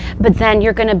thing? But then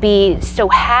you're going to be so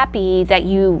happy that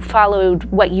you followed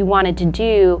what you wanted to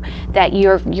do that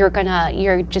you're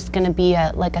just going to be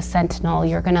like a sentinel.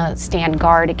 You're going to stand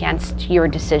guard against your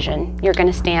decision. You're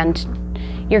going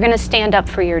to stand up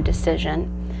for your decision.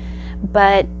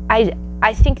 But I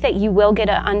think that you will get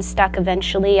unstuck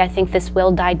eventually. I think this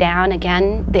will die down.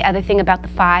 Again, the other thing about the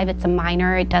 5, it's a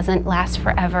minor. It doesn't last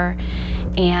forever.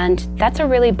 And that's a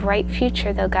really bright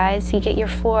future though, guys. You get your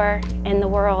 4 in the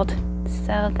world.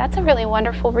 So that's a really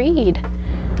wonderful read.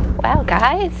 Wow,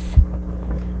 guys.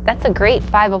 That's a great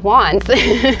 5 of Wands.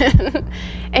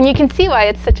 And you can see why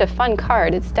it's such a fun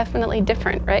card. It's definitely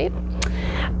different, right?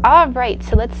 All right,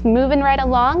 so let's move right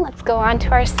along. Let's go on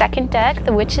to our second deck,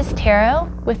 the Witch's Tarot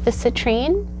with the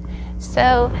citrine.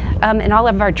 So, and all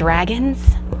of our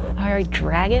dragons.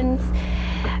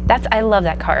 I love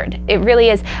that card. It really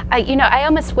is. I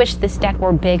almost wish this deck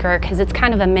were bigger because it's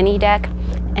kind of a mini deck,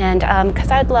 and because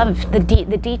I'd love the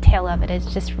detail of it.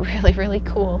 It's just really, really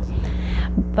cool.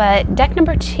 But deck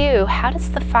number 2, how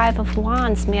does the 5 of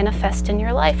Wands manifest in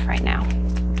your life right now,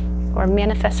 or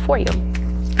manifest for you?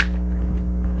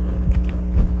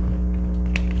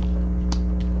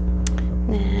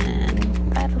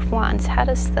 And 5 of Wands, how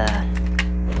does the,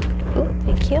 oh,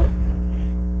 thank you.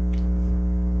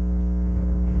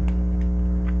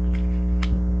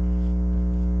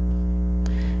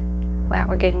 Wow,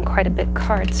 we're getting quite a bit of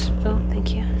cards. Oh,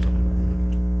 thank you.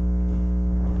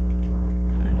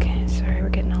 Okay, sorry, we're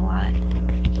getting a lot.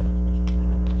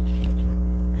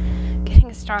 Getting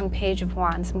a strong Page of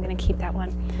Wands, I'm gonna keep that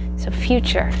one. So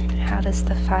future, how does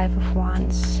the 5 of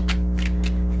Wands,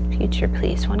 future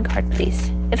please, 1 card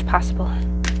please, if possible.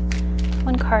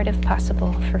 1 card if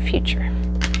possible for future.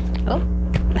 Oh,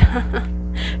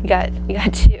 we got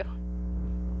 2.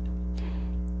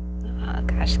 Oh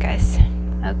gosh, guys,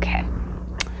 okay.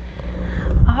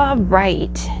 All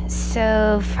right,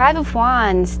 so 5 of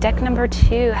Wands, deck number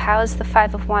 2, how is the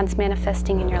 5 of Wands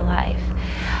manifesting in your life?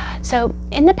 So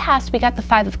in the past, we got the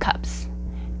 5 of Cups.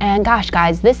 And gosh,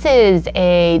 guys, this is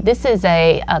a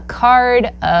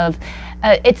card of,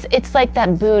 it's like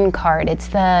that boon card. It's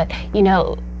the, you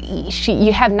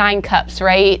have 9 cups,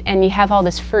 right? And you have all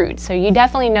this fruit. So you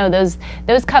definitely know those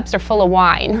cups are full of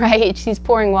wine, right? She's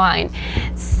pouring wine.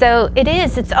 So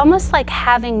it's almost like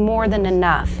having more than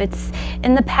enough. It's,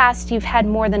 in the past, you've had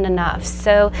more than enough.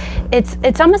 So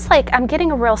it's almost like I'm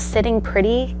getting a real sitting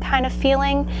pretty kind of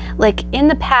feeling. Like in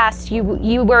the past, you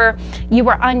were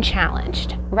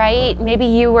unchallenged, right? Maybe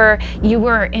you were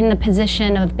in the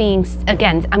position of being,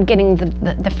 again, I'm getting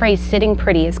the phrase sitting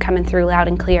pretty is coming through loud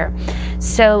and clear.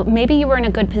 So maybe you were in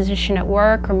a good position at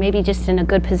work, or maybe just in a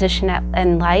good position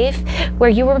in life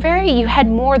where you had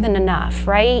more than enough,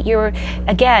 right?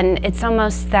 Again, it's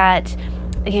almost that,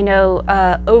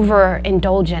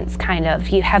 overindulgence kind of.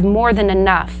 You have more than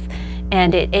enough,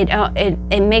 and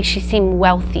it makes you seem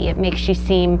wealthy. It makes you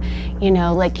seem,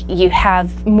 like you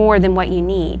have more than what you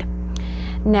need.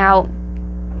 Now,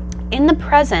 in the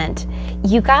present,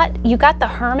 you got the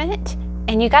Hermit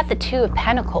and you got the 2 of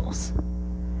Pentacles.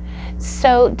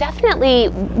 So definitely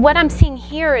what I'm seeing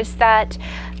here is that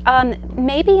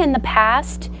maybe in the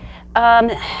past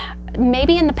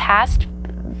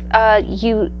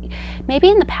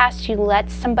you let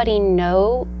somebody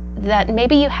know that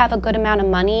maybe you have a good amount of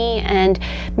money, and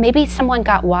maybe someone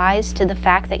got wise to the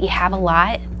fact that you have a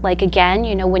lot. Like again,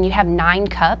 when you have 9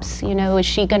 cups, is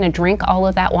she going to drink all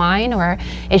of that wine, or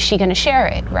is she going to share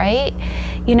it, right?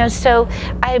 So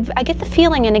I get the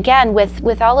feeling, and again,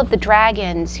 with all of the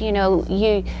dragons,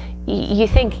 you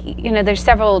think, there's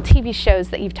several TV shows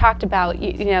that you've talked about,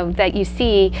 that you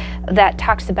see that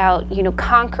talks about,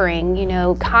 conquering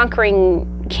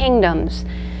kingdoms.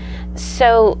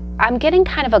 So I'm getting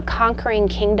kind of a conquering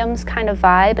kingdoms kind of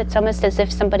vibe. It's almost as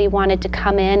if somebody wanted to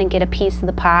come in and get a piece of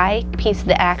the pie, piece of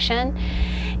the action.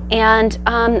 And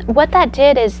what that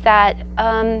did is that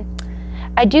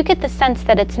I do get the sense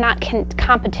that it's not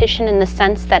competition in the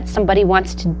sense that somebody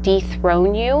wants to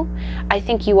dethrone you. I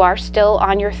think you are still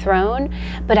on your throne,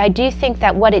 but I do think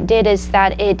that what it did is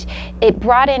that it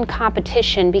brought in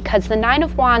competition, because the Nine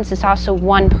of Wands is also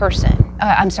one person.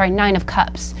 I'm sorry, Nine of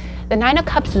Cups. The Nine of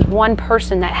Cups is one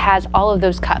person that has all of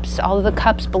those cups. All of the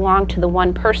cups belong to the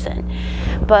one person.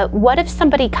 But what if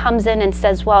somebody comes in and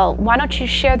says, well, why don't you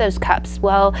share those cups?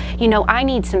 Well, you know, I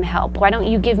need some help. Why don't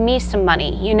you give me some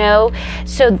money, you know?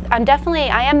 So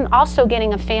I am also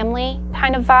getting a family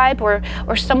kind of vibe,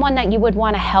 or someone that you would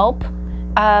want to help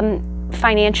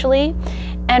financially.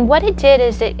 And what it did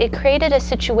is it created a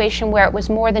situation where it was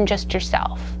more than just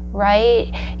yourself,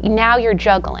 right? Now you're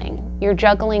juggling. You're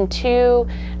juggling two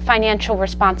financial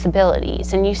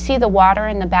responsibilities, and you see the water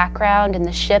in the background and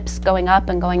the ships going up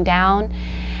and going down.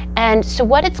 And so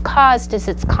what it's caused is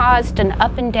it's caused an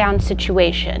up and down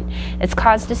situation. It's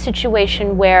caused a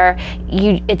situation where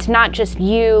it's not just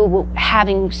you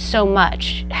having so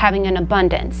much, having an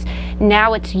abundance.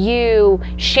 Now it's you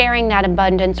sharing that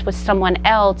abundance with someone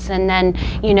else, and then,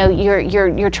 you know,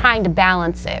 you're trying to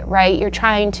balance it, right? You're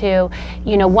trying to,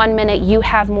 you know, one minute you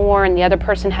have more and the other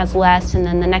person has less, and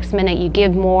then the next minute you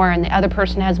give more and the other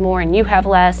person has more and you have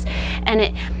less.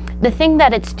 And the thing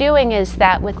that it's doing is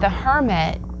that with the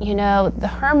Hermit, you know, the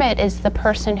Hermit is the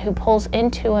person who pulls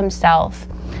into himself.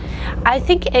 I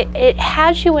think it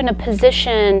has you in a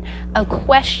position of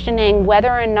questioning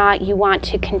whether or not you want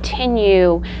to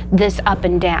continue this up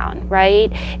and down,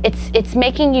 right? It's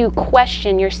making you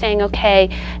question. You're saying, okay,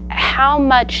 how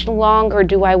much longer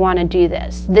do I want to do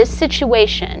this? This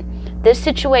situation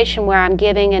where I'm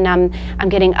giving and I'm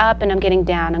getting up and I'm getting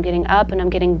down, I'm getting up and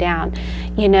I'm getting down.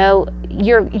 You know,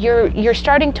 you're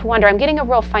starting to wonder. I'm getting a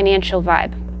real financial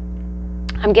vibe.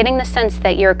 I'm getting the sense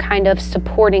that you're kind of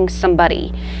supporting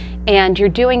somebody, and you're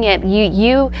doing it.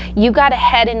 You got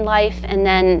ahead in life, and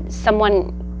then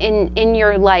someone in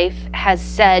your life has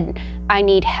said, I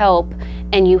need help,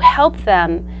 and you help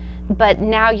them. But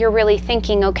now you're really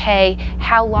thinking, okay,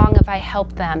 how long have I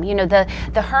helped them? You know,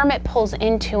 the Hermit pulls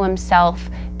into himself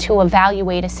to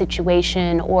evaluate a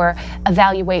situation or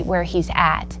evaluate where he's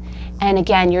at. And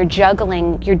again, you're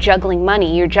juggling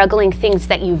money, you're juggling things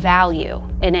that you value.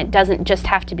 And it doesn't just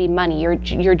have to be money,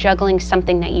 you're juggling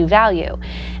something that you value.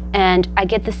 And I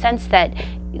get the sense that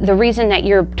the reason that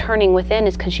you're turning within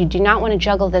is because you do not want to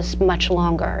juggle this much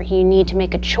longer. You need to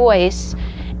make a choice,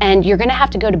 and you're gonna have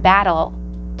to go to battle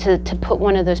to put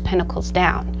one of those pentacles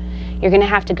down. You're going to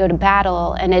have to go to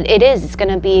battle, and it's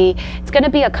going to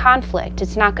be a conflict.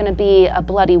 It's not going to be a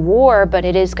bloody war, but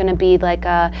it is going to be like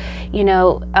a, you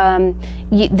know,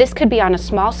 this could be on a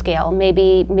small scale.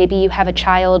 Maybe you have a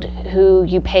child who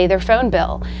you pay their phone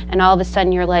bill, and all of a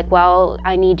sudden you're like, well,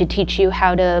 I need to teach you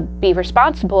how to be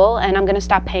responsible, and I'm going to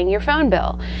stop paying your phone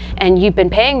bill. And you've been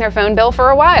paying their phone bill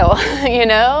for a while, you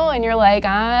know, and you're like,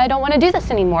 I don't want to do this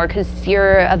anymore because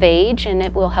you're of age and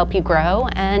it will help you grow.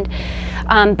 And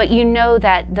but you know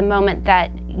that the moment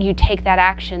that you take that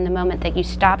action, the moment that you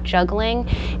stop juggling,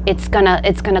 it's gonna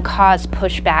cause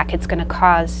pushback. It's gonna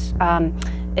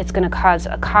cause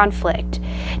a conflict.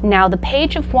 Now, the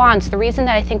Page of Wands, the reason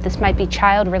that I think this might be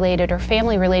child related or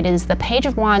family related is the Page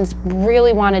of Wands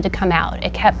really wanted to come out.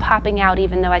 It kept popping out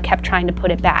even though I kept trying to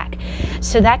put it back.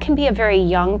 So that can be a very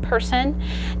young person.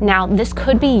 Now, this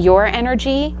could be your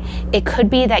energy. It could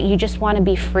be that you just want to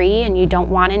be free and you don't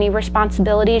want any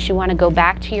responsibilities. You want to go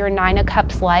back to your Nine of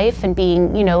Cups life and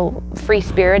being, you know,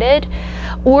 free-spirited.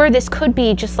 Or this could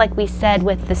be, just like we said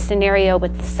with the scenario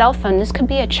with the cell phone, this could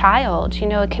be a child. You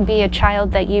know, it can be a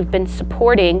child that you've been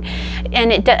supporting,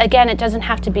 and again, it doesn't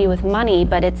have to be with money,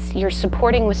 but you're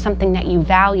supporting with something that you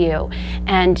value.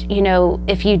 And you know,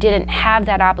 if you didn't have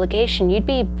that obligation, you'd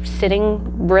be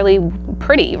sitting really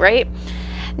pretty, right?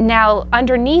 Now,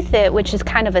 underneath it, which is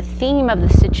kind of a theme of the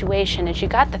situation, is you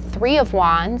got the Three of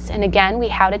Wands, and again, we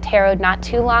had a tarot not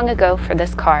too long ago for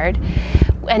this card.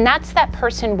 And that's that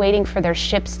person waiting for their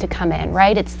ships to come in,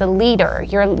 right? It's the leader.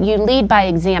 You lead by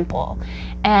example.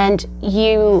 And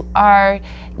you're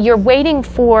waiting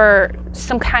for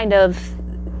some kind of,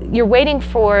 you're waiting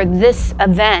for this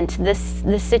event, this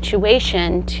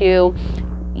situation to,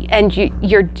 and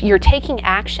you're taking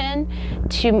action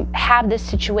to have this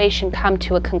situation come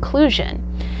to a conclusion.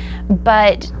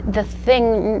 But the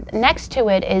thing next to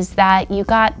it is that you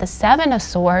got the Seven of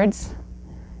Swords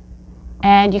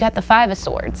and you got the Five of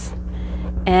Swords.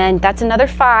 And that's another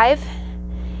 5.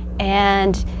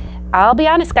 And I'll be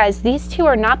honest, guys, these two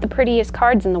are not the prettiest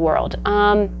cards in the world.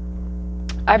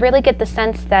 I really get the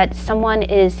sense that someone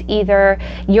is you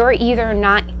are either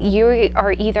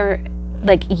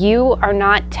like you are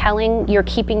not telling, you're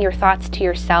keeping your thoughts to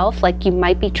yourself, like you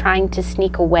might be trying to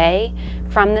sneak away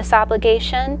from this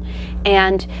obligation,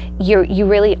 and you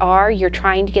really are, you're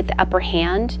trying to get the upper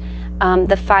hand.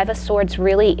 The Five of Swords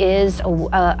really is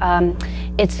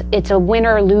it's a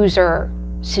winner-loser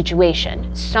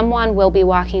situation. Someone will be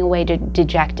walking away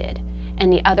dejected,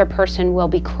 and the other person will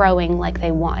be crowing like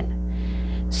they won.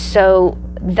 So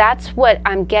that's what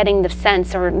I'm getting the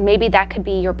sense, or maybe that could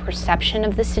be your perception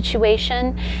of the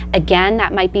situation. Again,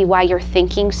 that might be why you're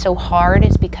thinking so hard,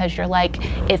 is because you're like,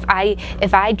 if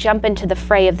I jump into the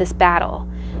fray of this battle,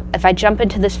 if I jump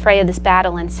into this fray of this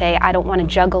battle and say, I don't want to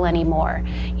juggle anymore,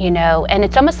 you know, and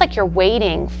it's almost like you're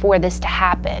waiting for this to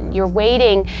happen. You're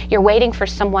waiting for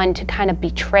someone to kind of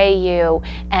betray you,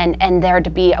 and there to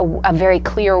be a very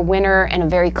clear winner and a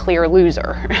very clear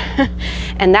loser.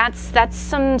 And that's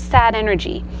some sad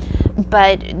energy.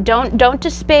 But don't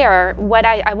despair. What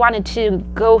I wanted to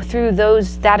go through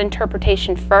that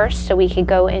interpretation first, so we could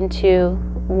go into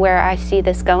where I see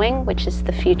this going, which is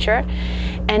the future.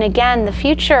 And again, the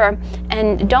future,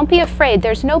 and don't be afraid,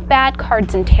 there's no bad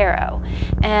cards in tarot.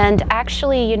 And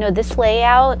actually, you know, this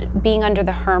layout, being under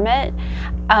the Hermit,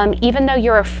 even though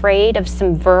you're afraid of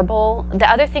some verbal, the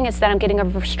other thing is that I'm getting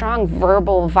a strong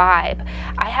verbal vibe.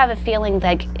 I have a feeling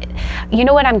like, you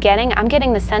know what I'm getting? I'm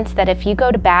getting the sense that if you go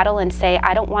to battle and say,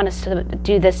 I don't want to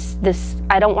do this,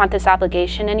 I don't want this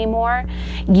obligation anymore,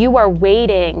 you are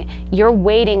waiting, you're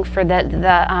waiting for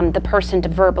the person to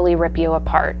verbally rip you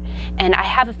apart. And I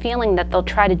have a feeling that they'll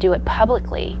try to do it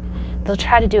publicly. They'll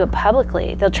try to do it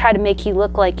publicly. They'll try to make you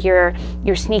look like you're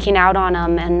sneaking out on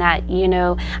them, and that, you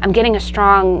know, I'm getting a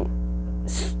strong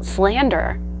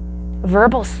slander,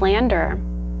 verbal slander.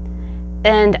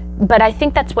 But I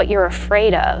think that's what you're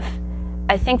afraid of.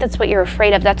 I think that's what you're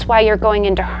afraid of. That's why you're going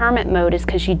into hermit mode, is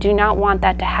because you do not want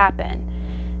that to happen.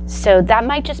 So that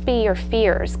might just be your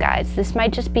fears, guys. This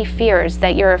might just be fears,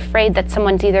 that you're afraid that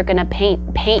someone's either going to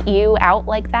paint you out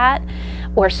like that,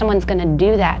 or someone's going to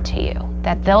do that to you,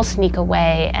 that they'll sneak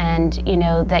away, and, you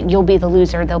know, that you'll be the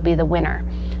loser, they'll be the winner,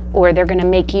 or they're going to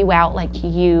make you out like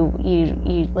you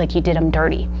did them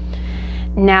dirty.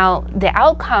 Now, the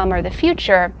outcome, or the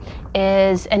future,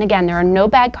 is, and again, there are no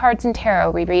bad cards in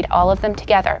tarot. We read all of them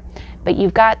together. But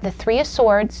you've got the Three of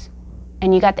Swords,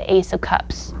 and you got the Ace of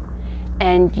Cups.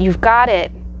 And you've got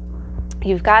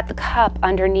the cup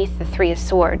underneath the Three of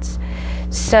Swords.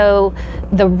 So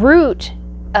the root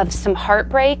of some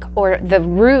heartbreak, or the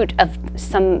root of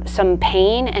some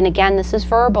pain, and again, this is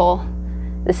verbal.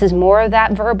 This is more of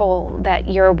that verbal that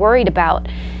you're worried about.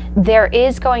 There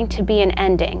is going to be an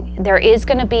ending. There is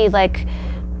going to be, like,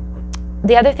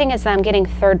 the other thing is that I'm getting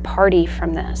third party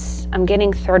from this. I'm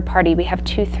getting third party. We have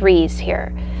 2 3s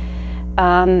here.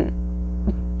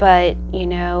 But, you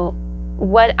know,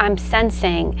 what I'm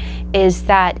sensing is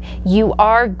that you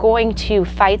are going to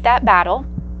fight that battle,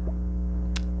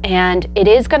 and it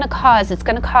is going to cause, it's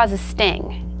going to cause a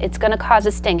sting. It's going to cause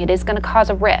a sting. It is going to cause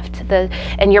a rift.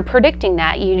 And you're predicting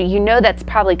that. You know that's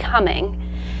probably coming.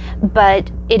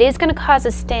 But it is going to cause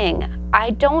a sting. I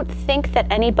don't think that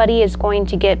anybody is going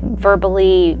to get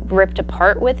verbally ripped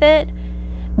apart with it,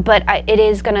 but it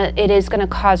is going to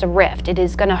cause a rift. It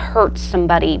is going to hurt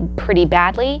somebody pretty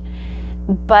badly.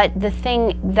 But the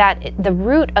thing that, the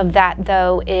root of that,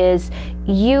 though, is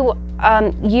you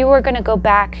are going to go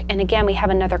back, and again, we have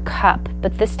another cup,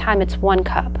 but this time it's 1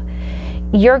 cup.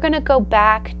 You're going to go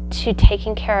back to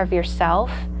taking care of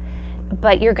yourself,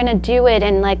 but you're going to do it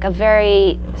in, like, a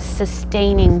very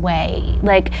sustaining way.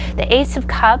 Like, the Ace of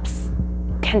Cups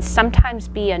can sometimes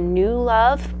be a new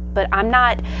love, but I'm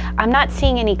not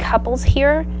seeing any couples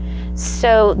here.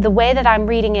 So the way that I'm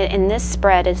reading it in this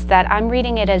spread is that I'm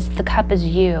reading it as the cup is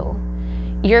you.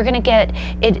 You're going to get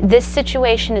it. This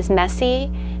situation is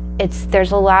messy.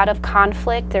 There's a lot of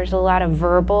conflict. There's a lot of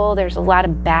verbal. There's a lot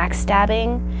of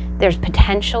backstabbing. There's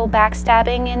potential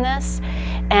backstabbing in this.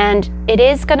 And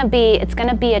it's going to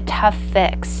be a tough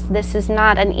fix. This is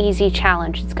not an easy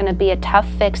challenge. It's going to be a tough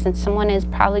fix, and someone's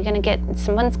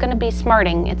going to be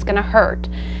smarting. It's going to hurt.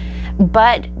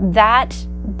 But that,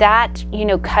 you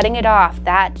know, cutting it off,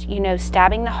 that, you know,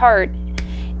 stabbing the heart,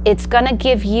 it's going to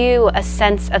give you a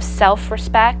sense of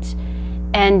self-respect.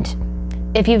 And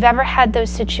if you've ever had those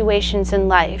situations in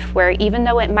life where, even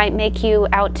though it might make you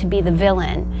out to be the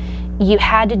villain, you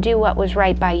had to do what was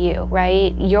right by you,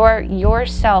 right?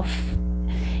 Yourself,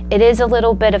 it is a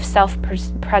little bit of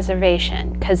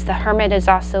self-preservation, because the Hermit is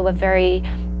also a very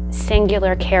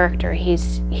singular character.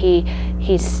 He's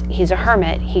a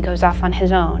hermit. He goes off on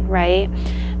his own, right?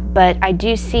 But I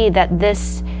do see that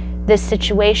this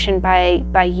situation,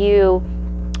 by you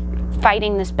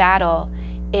fighting this battle,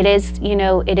 it is, you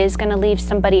know, it is going to leave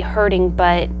somebody hurting,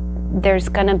 but there's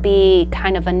going to be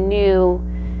kind of a new,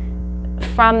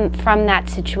 from that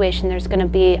situation, there's going to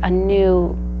be a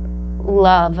new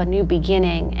love, a new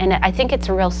beginning. And I think it's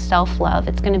a real self-love.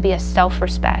 It's going to be a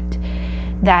self-respect.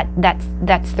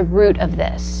 That's the root of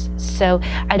this. So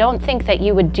I don't think that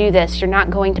you would do this. You're not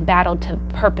going to battle to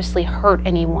purposely hurt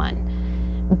anyone,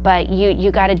 but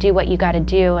you got to do what you got to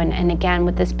do. And again,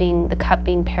 with this being the cup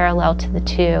being parallel to the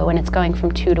 2, and it's going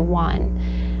from 2 to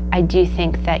 1, I do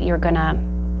think that you're gonna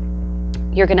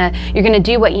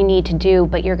do what you need to do,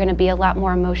 but you're gonna be a lot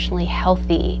more emotionally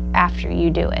healthy after you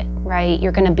do it, right?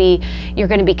 You're gonna be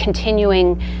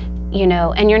continuing, you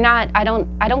know, and you're not, I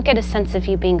don't get a sense of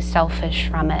you being selfish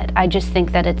from it. I just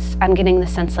think that I'm getting the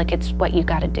sense like it's what you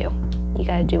gotta do. You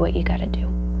gotta do what you gotta do.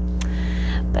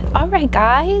 But all right,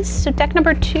 guys, so deck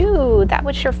number 2, that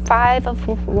was your 5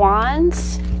 of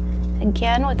Wands,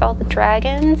 again with all the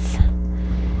dragons.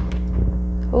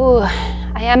 Ooh,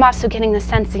 I am also getting the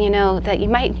sense, you know, that you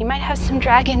might have some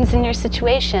dragons in your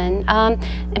situation.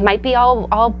 It might be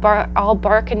all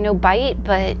bark and no bite,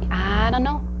 but I don't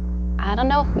know.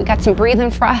 We got some breathing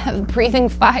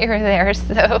fire there.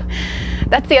 So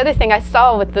that's the other thing I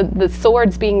saw with the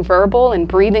swords being verbal and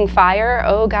breathing fire.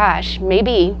 Oh gosh,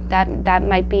 maybe that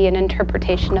might be an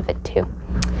interpretation of it too.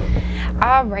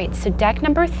 All right, so deck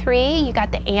number 3, you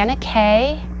got the Anna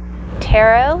K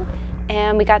Tarot,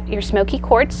 and we got your smoky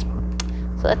quartz.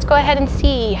 So let's go ahead and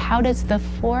see, how does the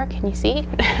 4, can you see?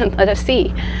 Let us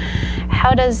see.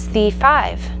 How does the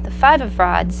 5 of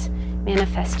rods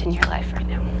manifest in your life right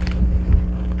now?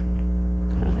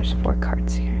 Oh, there's 4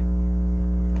 cards here.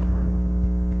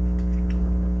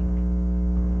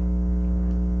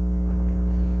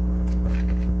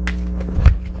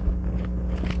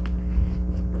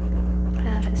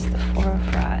 How does the 4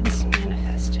 of rods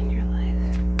manifest in your life?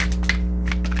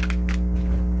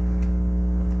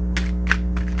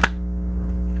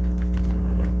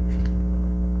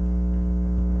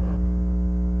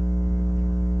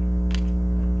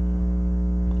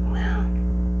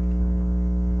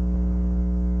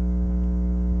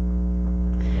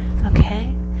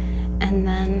 And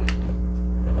then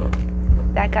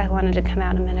that guy wanted to come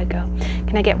out a minute ago.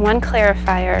 Can I get one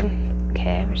clarifier?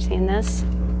 Okay, we're seeing this.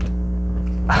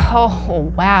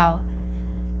 Oh, wow.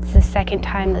 It's the second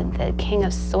time that the King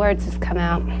of Swords has come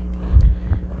out.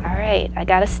 All right, I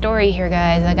got a story here,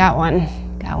 guys. I got one.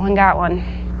 Got one.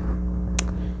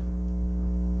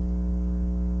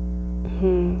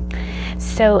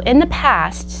 So in the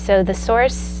past, so the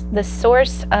source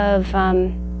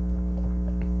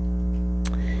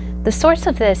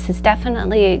of this is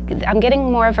definitely, I'm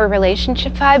getting more of a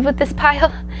relationship vibe with this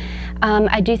pile.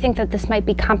 I do think that this might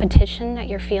be competition that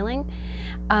you're feeling.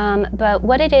 But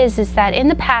what it is that in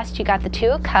the past you got the 2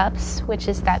 of Cups, which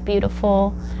is that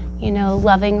beautiful, you know,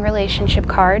 loving relationship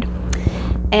card.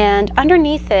 And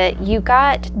underneath it, you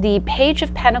got the Page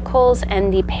of Pentacles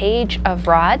and the Page of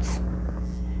Rods.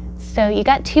 So you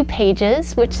got 2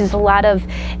 pages, which is a lot of,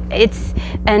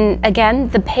 and again,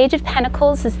 the Page of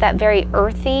Pentacles is that very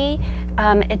earthy,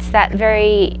 it's that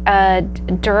very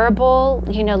durable,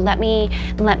 you know, let me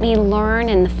learn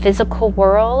in the physical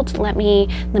world, let me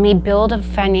build a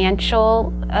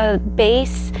financial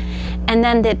base. And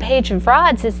then the Page of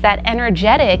Rods is that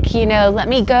energetic, you know, let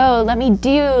me go, let me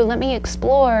do, let me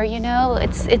explore, you know,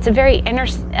 it's a very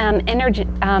energetic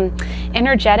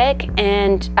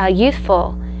and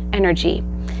youthful energy.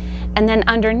 And then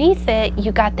underneath it,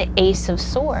 you got the Ace of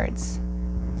Swords.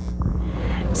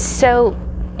 So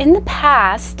in the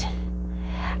past,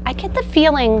 I get the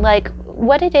feeling like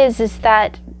what it is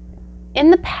that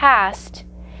in the past,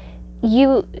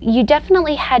 you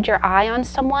definitely had your eye on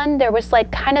someone. There was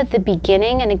like kind of the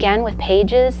beginning, and again with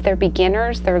pages, they're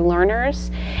beginners, they're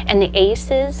learners, and the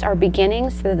aces are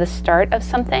beginnings, they're the start of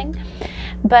something.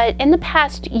 But in the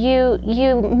past, you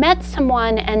met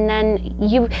someone, and then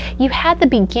you had the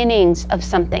beginnings of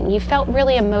something. You felt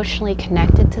really emotionally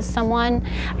connected to someone.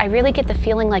 I really get the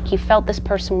feeling like you felt this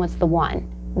person was the one,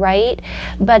 right?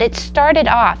 But it started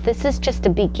off, this is just a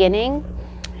beginning,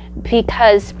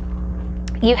 because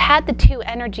you had the 2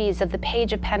 energies of the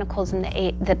Page of Pentacles and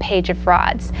the Page of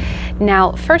Rods.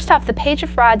 Now, first off, the Page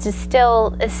of Rods is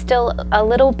still a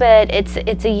little bit,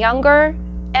 it's a younger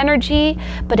energy,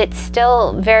 but it's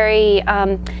still very,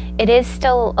 it is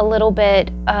still a little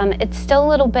bit, it's still a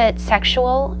little bit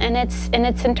sexual in its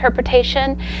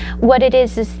interpretation. What it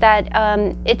is that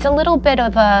it's a little bit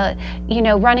of a, you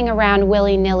know, running around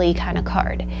willy-nilly kind of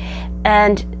card.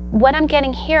 And what I'm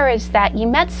getting here is that you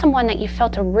met someone that you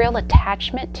felt a real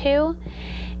attachment to,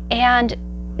 and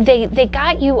they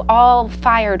got you all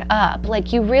fired up.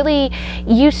 Like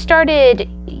you started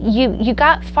you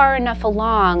got far enough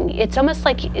along. It's almost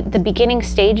like the beginning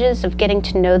stages of getting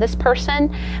to know this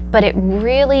person, but it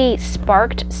really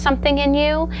sparked something in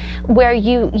you where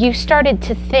you started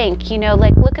to think, you know,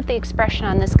 like, look at the expression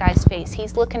on this guy's face.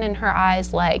 He's looking in her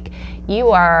eyes like, you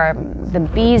are the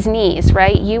bee's knees,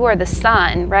 right? You are the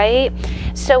sun, right?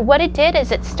 So what it did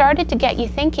is it started to get you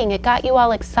thinking. It got you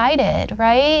all excited,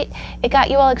 right? It got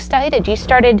you all excited.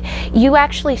 You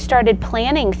actually started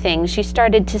planning things. You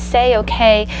started to say,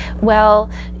 okay, well,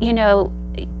 you know,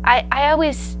 I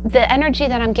always, the energy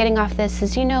that I'm getting off this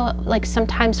is, you know, like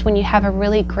sometimes when you have a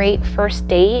really great first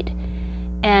date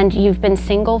and you've been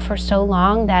single for so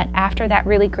long that after that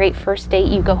really great first date,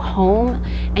 you go home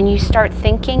and you start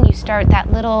thinking, that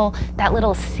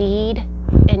little seed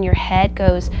in your head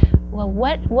goes, well,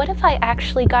 what if I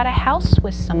actually got a house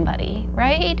with somebody,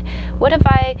 right? What if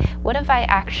I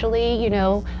actually, you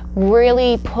know,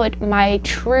 really put my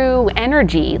true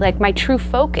energy, like my true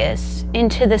focus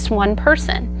into this one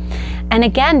person? And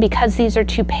again, because these are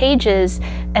 2 pages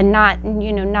and not,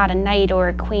 you know, not a knight or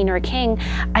a queen or a king,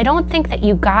 I don't think that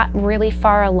you got really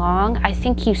far along. I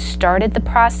think you started the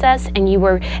process and you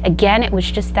were, again, it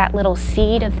was just that little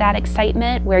seed of that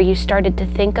excitement where you started to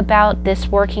think about this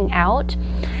working out.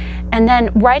 And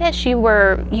then right as you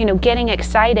were, you know, getting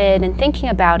excited and thinking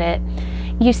about it,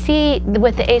 you see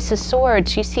with the Ace of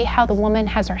Swords, you see how the woman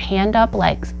has her hand up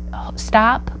like,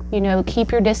 stop, you know,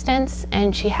 keep your distance,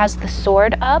 and she has the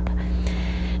sword up.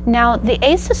 Now, the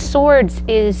Ace of Swords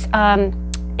is a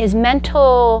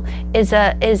mental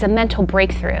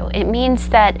breakthrough. It means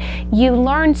that you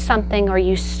learned something or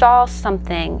you saw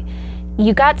something,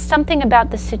 you got something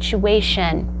about the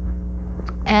situation,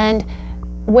 and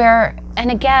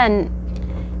again,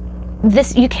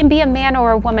 this, you can be a man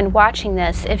or a woman watching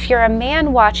this. If you're a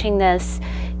man watching this,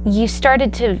 you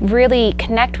started to really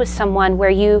connect with someone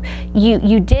where you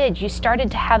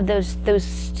started to have those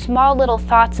small little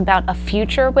thoughts about a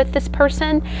future with this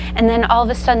person, and then all of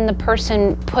a sudden the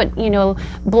person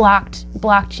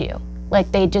blocked you.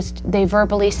 Like they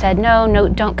verbally said, no,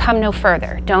 don't come no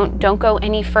further. Don't go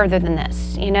any further than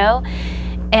this, you know?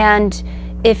 And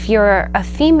if you're a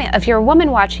female, if you're a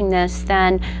woman watching this,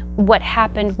 then what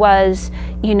happened was,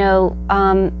 you know,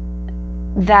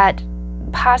 that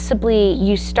possibly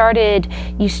you started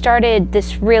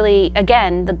this really,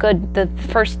 again, the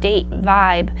first date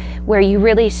vibe where you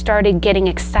really started getting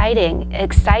excited.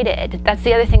 That's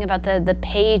the other thing about the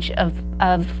page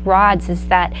of rods, is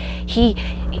that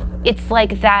it's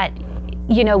like that,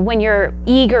 you know, when you're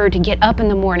eager to get up in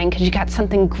the morning because you got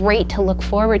something great to look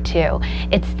forward to,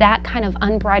 it's that kind of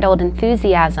unbridled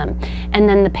enthusiasm. And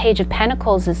then the Page of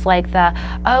Pentacles is like the,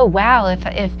 oh wow,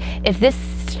 if this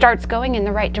starts going in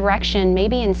the right direction,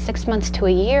 maybe in 6 months to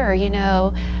a year, you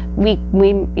know, we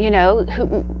you know,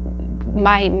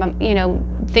 my you know,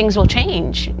 things will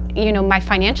change. You know, my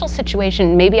financial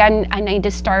situation, maybe I need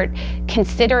to start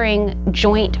considering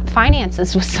joint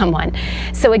finances with someone.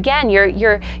 So again,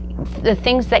 the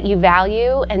things that you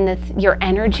value and your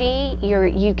energy,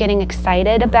 you getting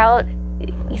excited about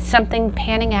something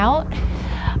panning out,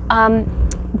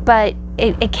 but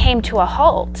it came to a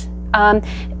halt.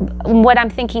 What I'm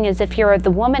thinking is, if you're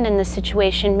the woman in this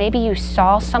situation, maybe you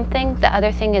saw something. The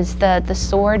other thing is the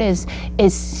sword is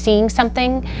seeing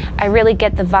something. I really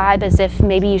get the vibe as if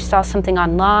maybe you saw something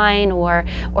online, or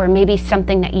maybe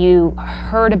something that you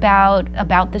heard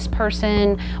about this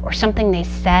person, or something they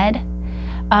said.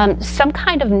 Some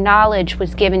kind of knowledge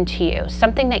was given to you.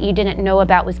 Something that you didn't know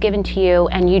about was given to you,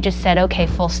 and you just said, okay,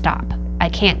 full stop. I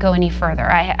can't go any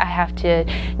further. I have to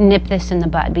nip this in the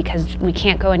bud because we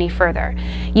can't go any further.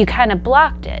 You kind of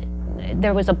blocked it.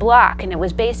 There was a block, and it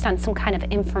was based on some kind of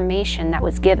information that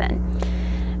was given.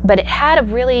 But it had a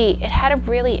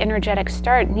really energetic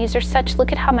start. And these are such,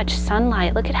 look at how much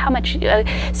sunlight, look at how much,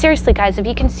 seriously guys, if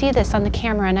you can see this on the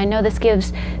camera, and I know this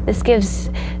gives,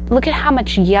 look at how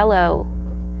much yellow.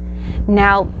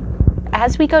 Now,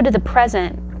 as we go to the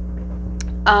present,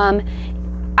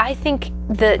 I think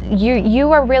that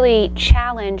you are really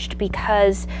challenged,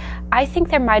 because I think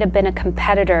there might have been a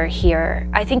competitor here.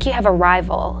 I think you have a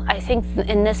rival. I think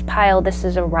in this pile, this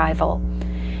is a rival.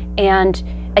 And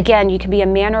again, you could be a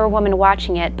man or a woman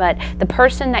watching it, but the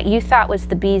person that you thought was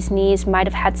the bee's knees might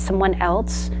have had someone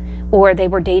else, or they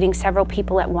were dating several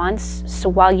people at once. So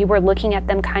while you were looking at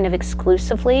them kind of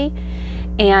exclusively,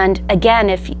 and again,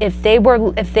 if they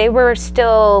were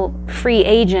still free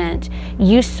agent,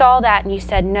 you saw that and you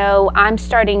said, no, I'm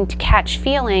starting to catch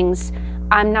feelings.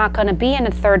 I'm not going to be in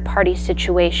a third party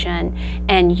situation,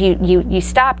 and you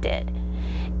stopped it.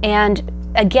 And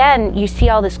again, you see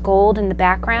all this gold in the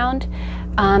background.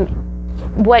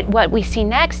 what we see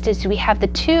next is we have the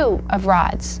Two of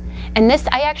Rods. And this,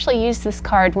 I actually used this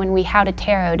card when we How to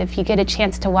Tarot. If you get a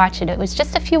chance to watch it, it was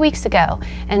just a few weeks ago.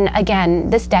 And again,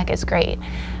 this deck is great.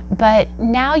 But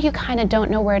now you kind of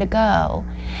don't know where to go.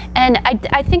 And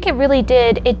I think it really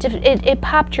did, it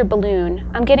popped your balloon.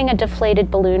 I'm getting a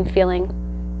deflated balloon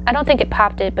feeling. I don't think it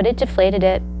popped it, but it deflated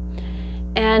it.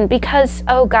 And because,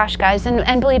 oh gosh, guys,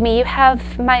 and believe me, you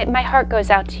have, my heart goes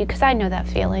out to you because I know that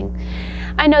feeling.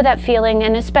 I know that feeling,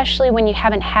 and especially when you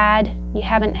haven't had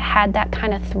that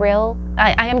kind of thrill.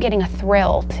 I am getting a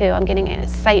thrill too. I'm getting an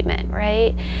excitement,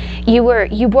 right? You were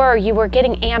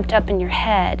getting amped up in your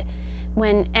head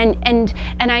when, and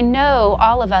I know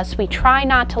all of us, we try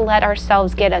not to let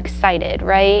ourselves get excited,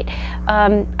 right?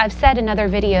 I've said in other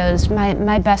videos,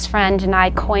 my best friend and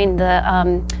I coined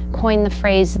the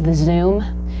phrase the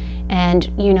zoom.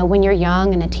 And you know, when you're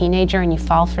young and a teenager and you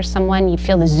fall for someone, you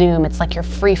feel the zoom. It's like you're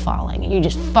free falling and you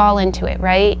just fall into it,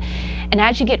 right? And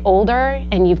as you get older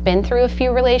and you've been through a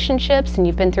few relationships and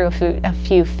you've been through a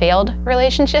few failed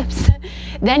relationships,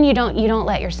 then you don't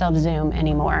let yourself zoom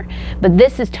anymore. But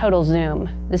this is total zoom.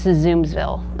 This is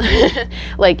Zoomsville.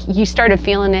 Like you started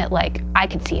feeling it like I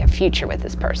could see a future with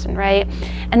this person, right?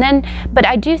 And then, but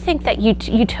I do think that you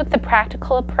took the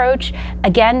practical approach.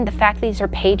 Again, the fact these are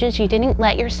pages, you didn't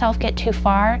let yourself get too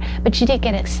far, but you did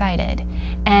get excited.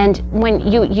 And when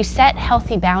you set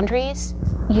healthy boundaries,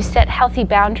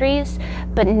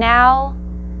 but now,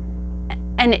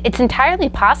 and it's entirely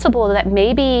possible that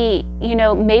maybe, you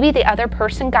know, maybe the other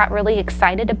person got really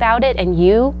excited about it and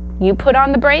you put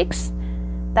on the brakes.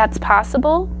 That's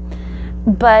possible.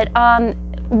 But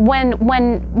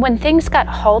when things got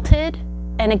halted,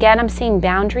 and again, I'm seeing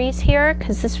boundaries here,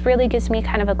 because this really gives me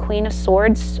kind of a Queen of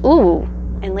Swords. Ooh,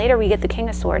 and later we get the King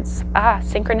of Swords. Ah,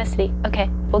 synchronicity. Okay,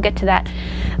 we'll get to that.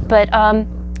 But,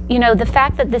 you know, the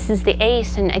fact that this is the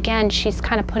Ace, and again, she's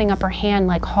kind of putting up her hand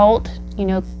like, halt, you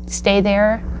know, stay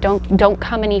there. Don't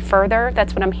come any further.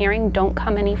 That's what I'm hearing. Don't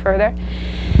come any further.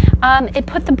 It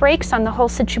put the brakes on the whole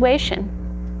situation.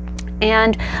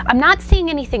 And I'm not seeing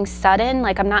anything sudden,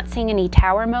 like I'm not seeing any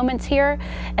tower moments here.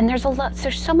 And there's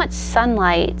so much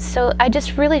sunlight. So I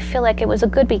just really feel like it was a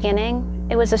good beginning.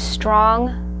 It was a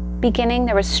strong beginning.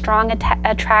 There was strong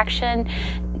attraction.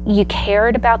 You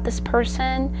cared about this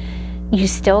person. You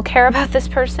still care about this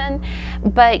person,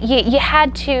 but you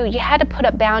had to put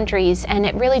up boundaries, and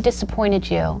it really disappointed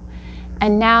you.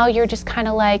 And now you're just kind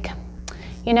of like,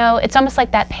 you know, it's almost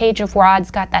like that Page of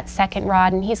Rods got that second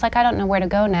rod, and he's like, I don't know where to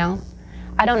go now.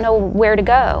 I don't know where to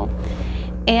go.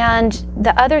 And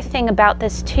the other thing about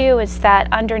this too is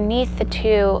that underneath the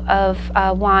Two of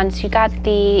Wands, you got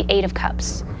the Eight of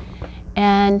Cups.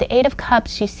 And the Eight of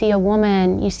Cups, you see a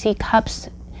woman, you see cups,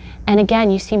 and again,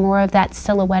 you see more of that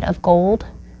silhouette of gold.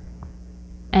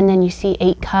 And then you see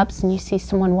 8 cups, and you see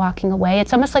someone walking away.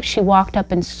 It's almost like she walked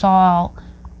up and saw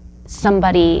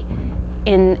somebody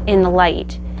in the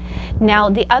light. Now,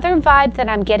 the other vibe that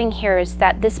I'm getting here is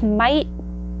that this might,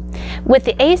 with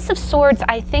the Ace of Swords,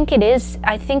 I think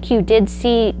you did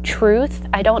see truth.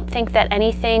 I don't think that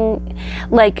anything,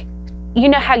 like, you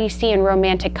know how you see in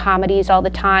romantic comedies all the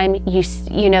time,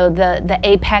 you know, the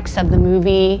apex of the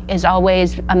movie is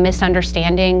always a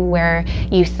misunderstanding where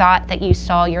you thought that you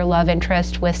saw your love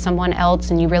interest with someone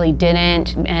else and you really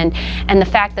didn't. And the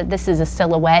fact that this is a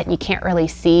silhouette, you can't really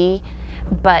see,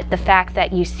 but the fact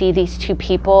that you see these two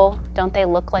people, don't they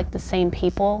look like the same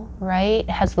people, right? It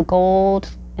has the gold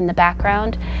in the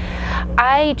background.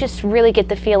 I just really get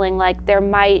the feeling like there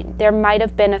might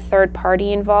have been a third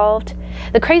party involved.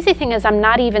 The crazy thing is I'm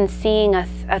not even seeing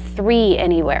a 3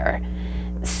 anywhere.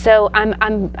 So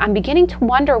I'm beginning to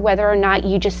wonder whether or not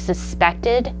you just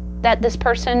suspected that this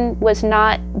person was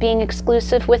not being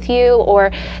exclusive with you,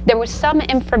 or there was some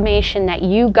information that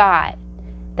you got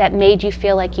that made you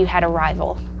feel like you had a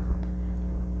rival.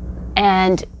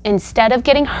 And instead of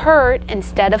getting hurt,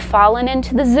 instead of falling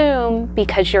into the Zoom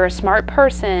because you're a smart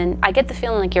person, I get the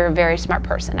feeling like you're a very smart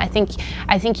person. I think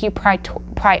you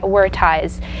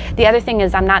prioritize. The other thing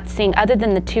is I'm not seeing, other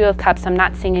than the Two of Cups, I'm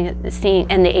not seeing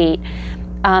and the 8.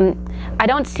 I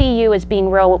don't see you as being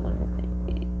real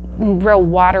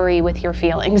watery with your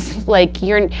feelings. Like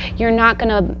you're gonna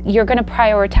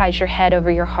prioritize your head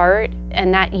over your heart,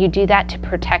 and that you do that to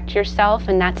protect yourself,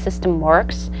 and that system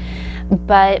works.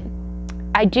 But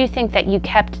I do think that you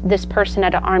kept this person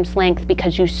at an arm's length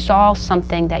because you saw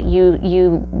something that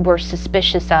you were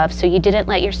suspicious of, so you didn't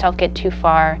let yourself get too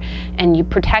far, and you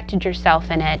protected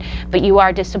yourself in it, but you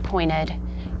are disappointed.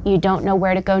 You don't know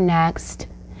where to go next.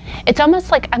 It's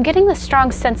almost like I'm getting the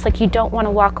strong sense like you don't want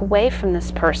to walk away from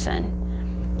this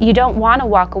person. You don't want to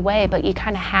walk away, but you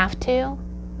kind of have to.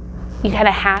 You kind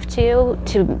of have to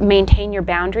maintain your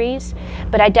boundaries.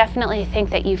 But I definitely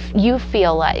think that you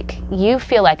feel like,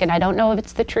 and I don't know if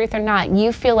it's the truth or not,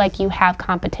 you feel like you have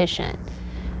competition,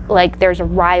 like there's a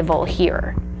rival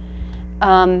here.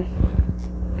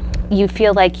 You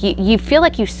feel like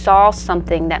you saw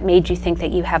something that made you think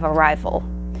that you have a rival,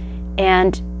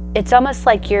 and it's almost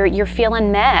like you're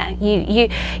feeling meh.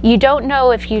 You don't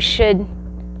know if you should.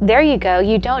 There you go.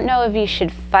 You don't know if you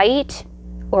should fight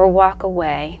or walk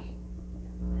away.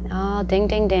 Oh, ding,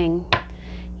 ding, ding.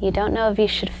 You don't know if you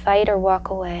should fight or walk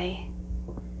away.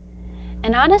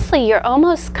 And honestly, you're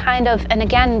almost kind of, and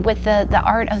again, with the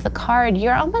art of the card,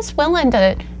 you're almost willing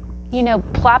to, you know,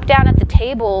 plop down at the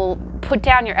table, put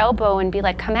down your elbow and be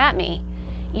like, come at me.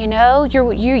 You know,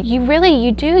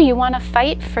 you want to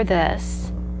fight for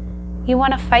this. You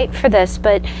want to fight for this,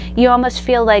 but you almost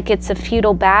feel like it's a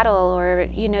futile battle, or,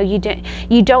 you know,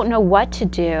 you don't know what to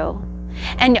do.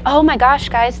 And oh my gosh,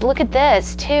 guys, look at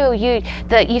this too. You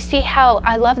see how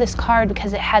I love this card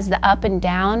because it has the up and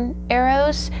down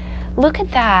arrows. Look at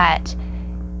that.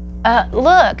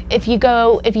 Look, if you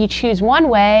choose one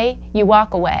way, you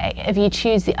walk away. If you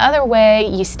choose the other way,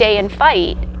 you stay and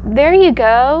fight. There you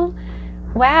go.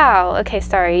 Wow. Okay,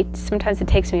 sorry. Sometimes it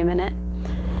takes me a minute.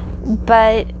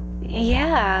 But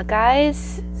yeah,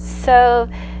 guys. So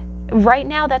right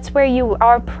now, that's where you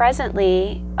are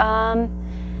presently.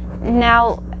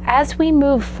 Now, as we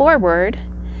move forward,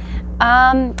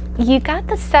 you got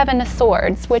the Seven of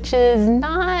Swords, which is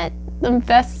not the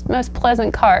most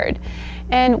pleasant card.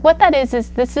 And what that is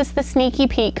this is the sneaky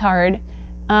Pete card.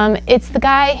 It's the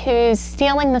guy who's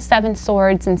stealing the 7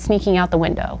 swords and sneaking out the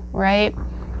window, right?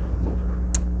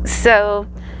 So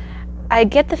I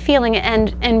get the feeling,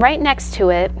 and right next to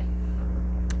it,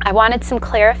 I wanted some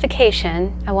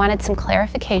clarification.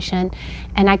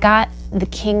 And I got the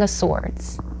King of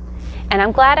Swords. And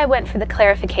I'm glad I went for the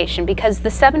clarification, because the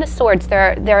 7 of Swords,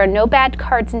 there are no bad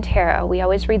cards in tarot. We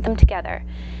always read them together.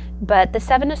 But the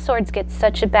 7 of Swords gets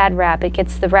such a bad rap. It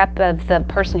gets the rep of the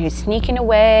person who's sneaking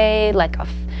away like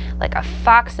a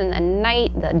fox in the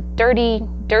night, the dirty,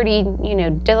 you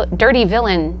know, dirty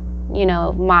villain, you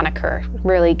know, moniker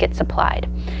really gets applied.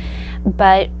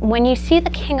 But when you see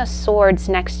the King of Swords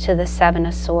next to the 7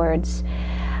 of Swords,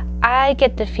 I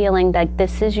get the feeling that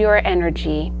this is your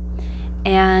energy.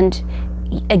 And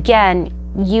again,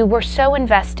 you were so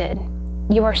invested.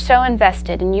 You were so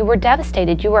invested, and you were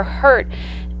devastated. You were hurt.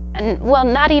 And well,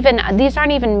 these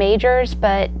aren't even majors,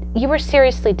 but you were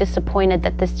seriously disappointed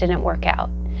that this didn't work out.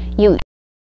 You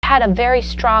had a very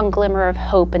strong glimmer of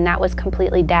hope, and that was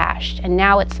completely dashed. And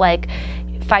now it's like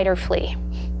fight or flee.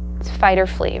 It's fight or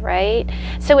flee, right?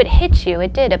 So it hit you.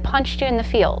 It did. It punched you in the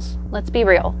feels. Let's be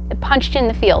real. It punched you in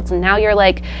the fields, and now you're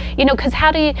like, you know, because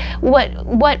how do you,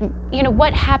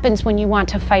 what happens when you want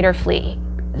to fight or flee?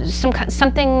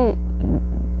 Something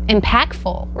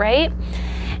impactful, right?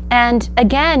 And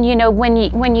again, you know,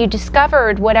 when you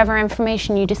discovered whatever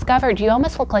information you discovered, you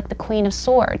almost look like the Queen of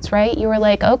Swords, right? You were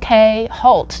like, okay,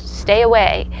 halt, stay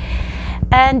away.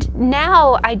 And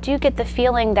now I do get the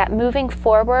feeling that moving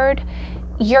forward,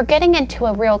 you're getting into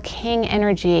a real king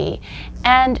energy.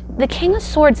 And the King of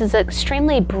Swords is an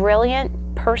extremely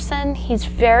brilliant person. He's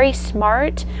very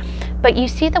smart, but you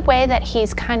see the way that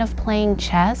he's kind of playing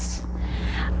chess.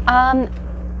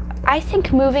 I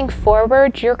think moving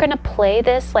forward, you're going to play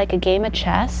this like a game of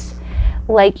chess.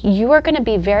 Like, you are going to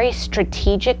be very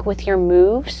strategic with your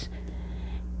moves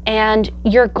and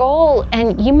your goal.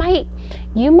 And you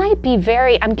might be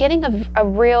very, I'm getting a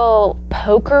real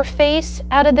poker face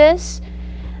out of this.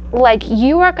 Like,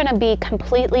 you are going to be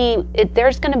completely,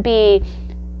 there's going to be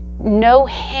no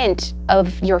hint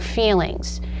of your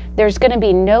feelings. There's going to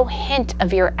be no hint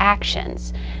of your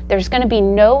actions. There's going to be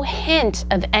no hint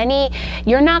of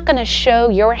you're not going to show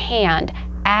your hand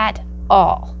at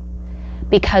all.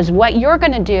 Because what you're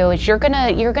going to do is you're going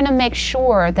to make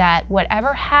sure that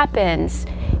whatever happens,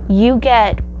 you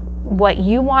get what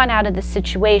you want out of the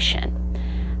situation.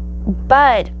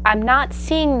 But I'm not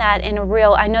seeing that in a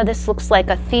real, I know this looks like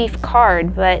a thief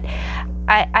card, but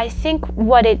I think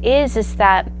what it is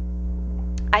that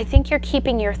I think you're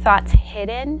keeping your thoughts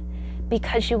hidden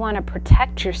because you want to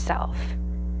protect yourself.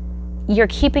 You're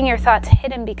keeping your thoughts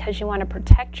hidden because you want to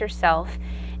protect yourself.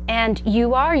 And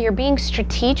you're being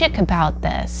strategic about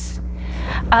this.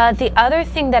 The other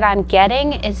thing that I'm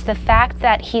getting is the fact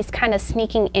that he's kind of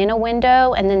sneaking in a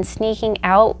window and then sneaking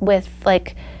out with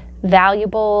like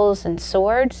valuables and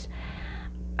swords.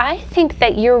 I think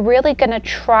that you're really going to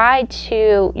try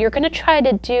to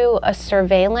do a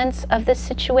surveillance of this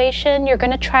situation. You're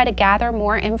going to try to gather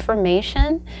more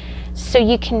information so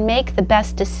you can make the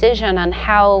best decision on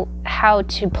how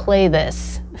to play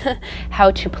this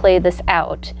how to play this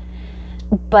out.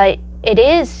 But it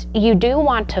is, you do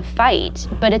want to fight,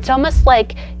 but it's almost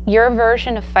like your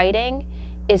version of fighting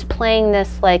is playing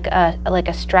this like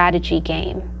a strategy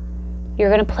game. You're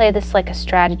going to play this like a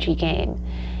strategy game.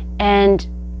 And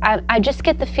I just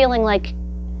get the feeling like,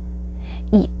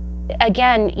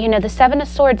 again, you know, the Seven of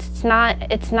Swords, it's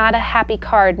not a happy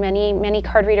card. Many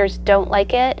card readers don't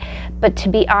like it, but to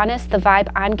be honest, the vibe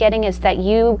I'm getting is that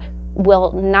you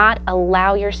will not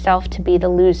allow yourself to be the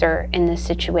loser in this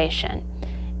situation.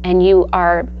 And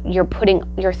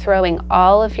you're throwing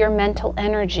all of your mental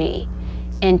energy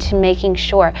into making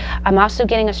sure. I'm also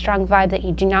getting a strong vibe that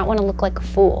you do not want to look like a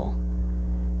fool,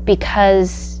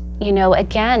 because, you know,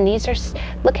 again,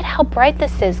 look at how bright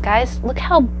this is, guys. Look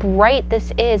how bright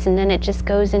this is, and then it just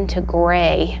goes into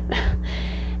gray.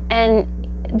 And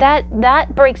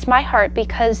that breaks my heart,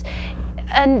 because,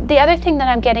 and the other thing that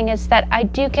I'm getting is that I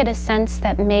do get a sense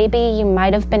that maybe you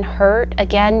might have been hurt.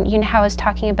 Again, you know how I was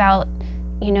talking about,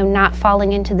 you know, not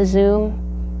falling into the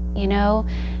Zoom, you know?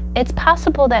 It's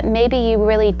possible that maybe you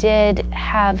really did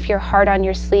have your heart on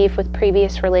your sleeve with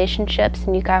previous relationships,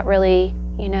 and you got really,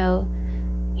 you know,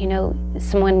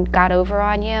 someone got over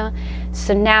on you.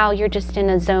 So now you're just in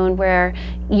a zone where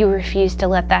you refuse to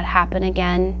let that happen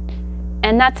again.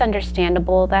 And that's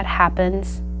understandable. That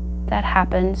happens. That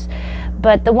happens.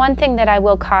 But the one thing that I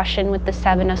will caution with the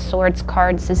Seven of Swords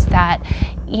cards is that,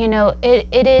 you know,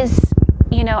 it is,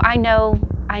 you know, I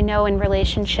know in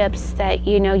relationships that,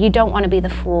 you know, you don't want to be the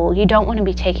fool. You don't want to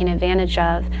be taken advantage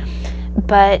of.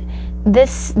 But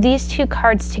these two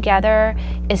cards together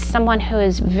is someone who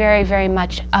is very, very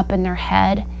much up in their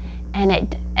head, and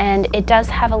it does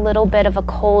have a little bit of a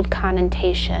cold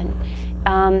connotation.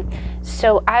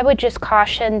 So I would just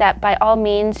caution that by all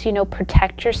means, you know,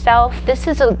 protect yourself. This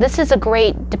is a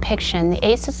great depiction. The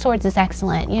Ace of Swords is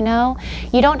excellent. You know,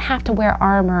 you don't have to wear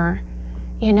armor,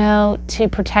 you know, to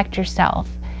protect yourself.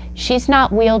 She's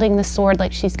not wielding the sword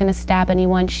like she's going to stab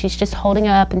anyone. She's just holding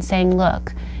it up and saying,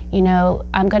 look, you know,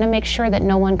 I'm going to make sure that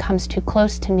no one comes too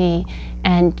close to me,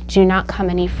 and do not come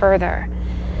any further.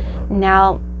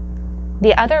 Now,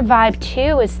 the other vibe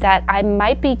too is that I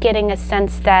might be getting a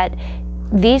sense that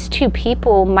these two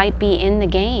people might be in the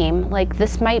game. Like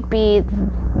these might be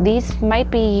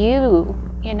you,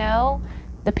 you know,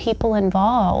 the people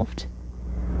involved.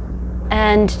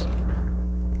 And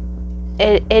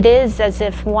it is as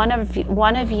if one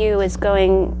of you is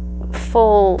going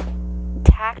full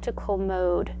tactical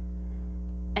mode,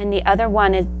 and the other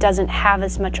one doesn't have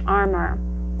as much armor.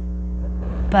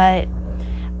 But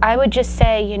I would just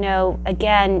say, you know,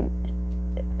 again,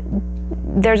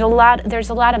 there's a lot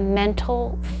of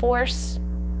mental force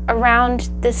around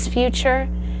this future,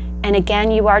 and again,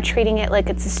 you are treating it like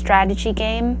it's a strategy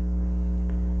game.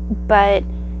 But,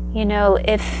 you know,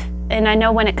 and I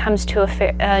know when it comes to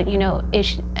you know,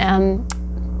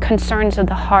 concerns of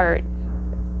the heart,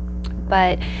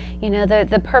 but, you know,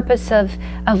 the purpose of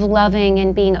loving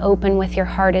and being open with your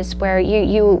heart is where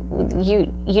you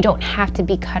don't have to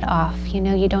be cut off. You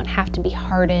know, you don't have to be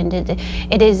hardened.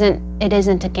 It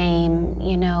isn't a game,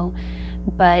 you know.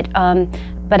 But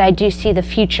I do see the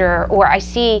future, or I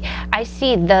see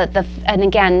the and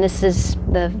again, this is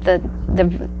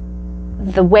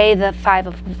the way the Five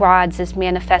of Rods is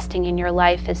manifesting in your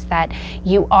life is that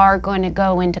you are going to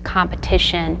go into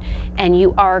competition, and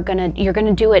you're going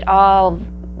to do it all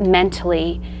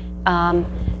mentally.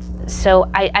 So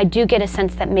I do get a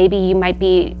sense that maybe you might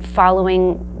be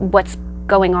following what's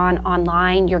going on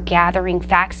online. You're gathering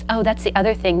facts. Oh, that's the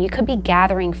other thing. You could be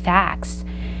gathering facts,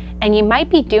 and you might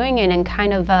be doing it in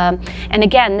kind of and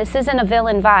again, this isn't a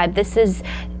villain vibe. This is,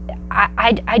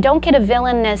 I don't get a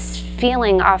villainous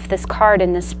feeling off this card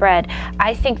in this spread.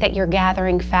 I think that you're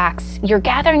gathering facts. You're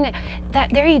gathering that.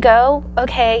 There you go.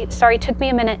 Okay, sorry, it took me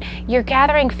a minute. You're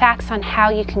gathering facts on how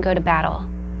you can go to battle.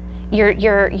 You're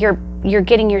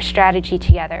getting your strategy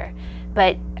together.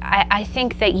 But I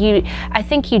think that you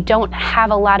don't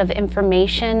have a lot of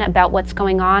information about what's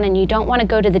going on, and you don't want to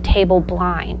go to the table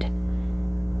blind.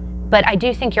 But I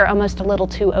do think you're almost a little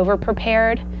too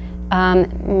over-prepared.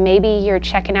 Maybe you're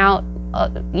checking out,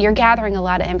 you're gathering a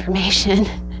lot of information,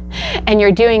 and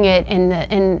you're doing it in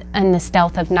the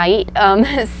stealth of night.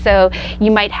 So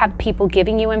you might have people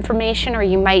giving you information, or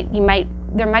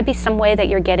there might be some way that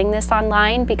you're getting this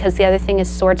online, because the other thing is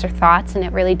swords are thoughts, and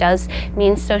it really does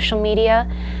mean social media.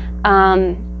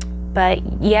 But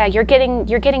yeah, you're getting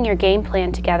your game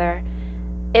plan together.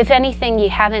 If anything, you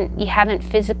haven't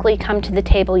physically come to the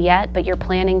table yet, but you're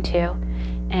planning to.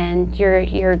 And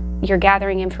you're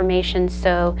gathering information,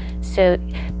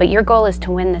 but your goal is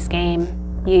to win this game.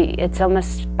 It's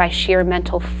almost by sheer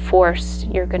mental force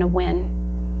you're going to win.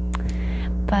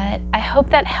 But I hope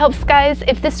that helps, guys.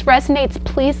 If this resonates,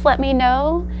 please let me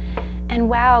know. And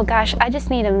wow, gosh, I just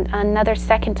need another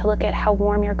second to look at how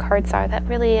warm your cards are. That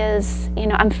really is, you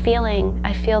know, I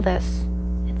feel this.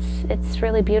 It's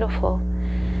really beautiful.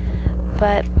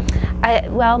 But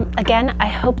well, again, I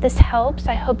hope this helps.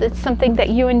 I hope it's something that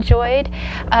you enjoyed.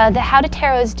 The How to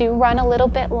Tarots do run a little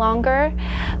bit longer,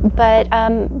 but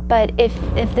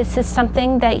if this is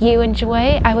something that you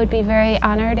enjoy, I would be very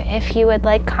honored if you would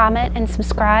like, comment, and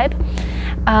subscribe.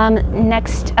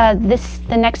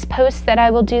 The next post that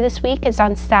I will do this week is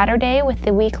on Saturday with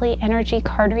the weekly energy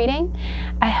card reading.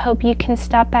 I hope you can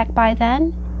stop back by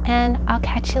then, and I'll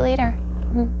catch you later.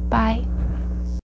 Bye.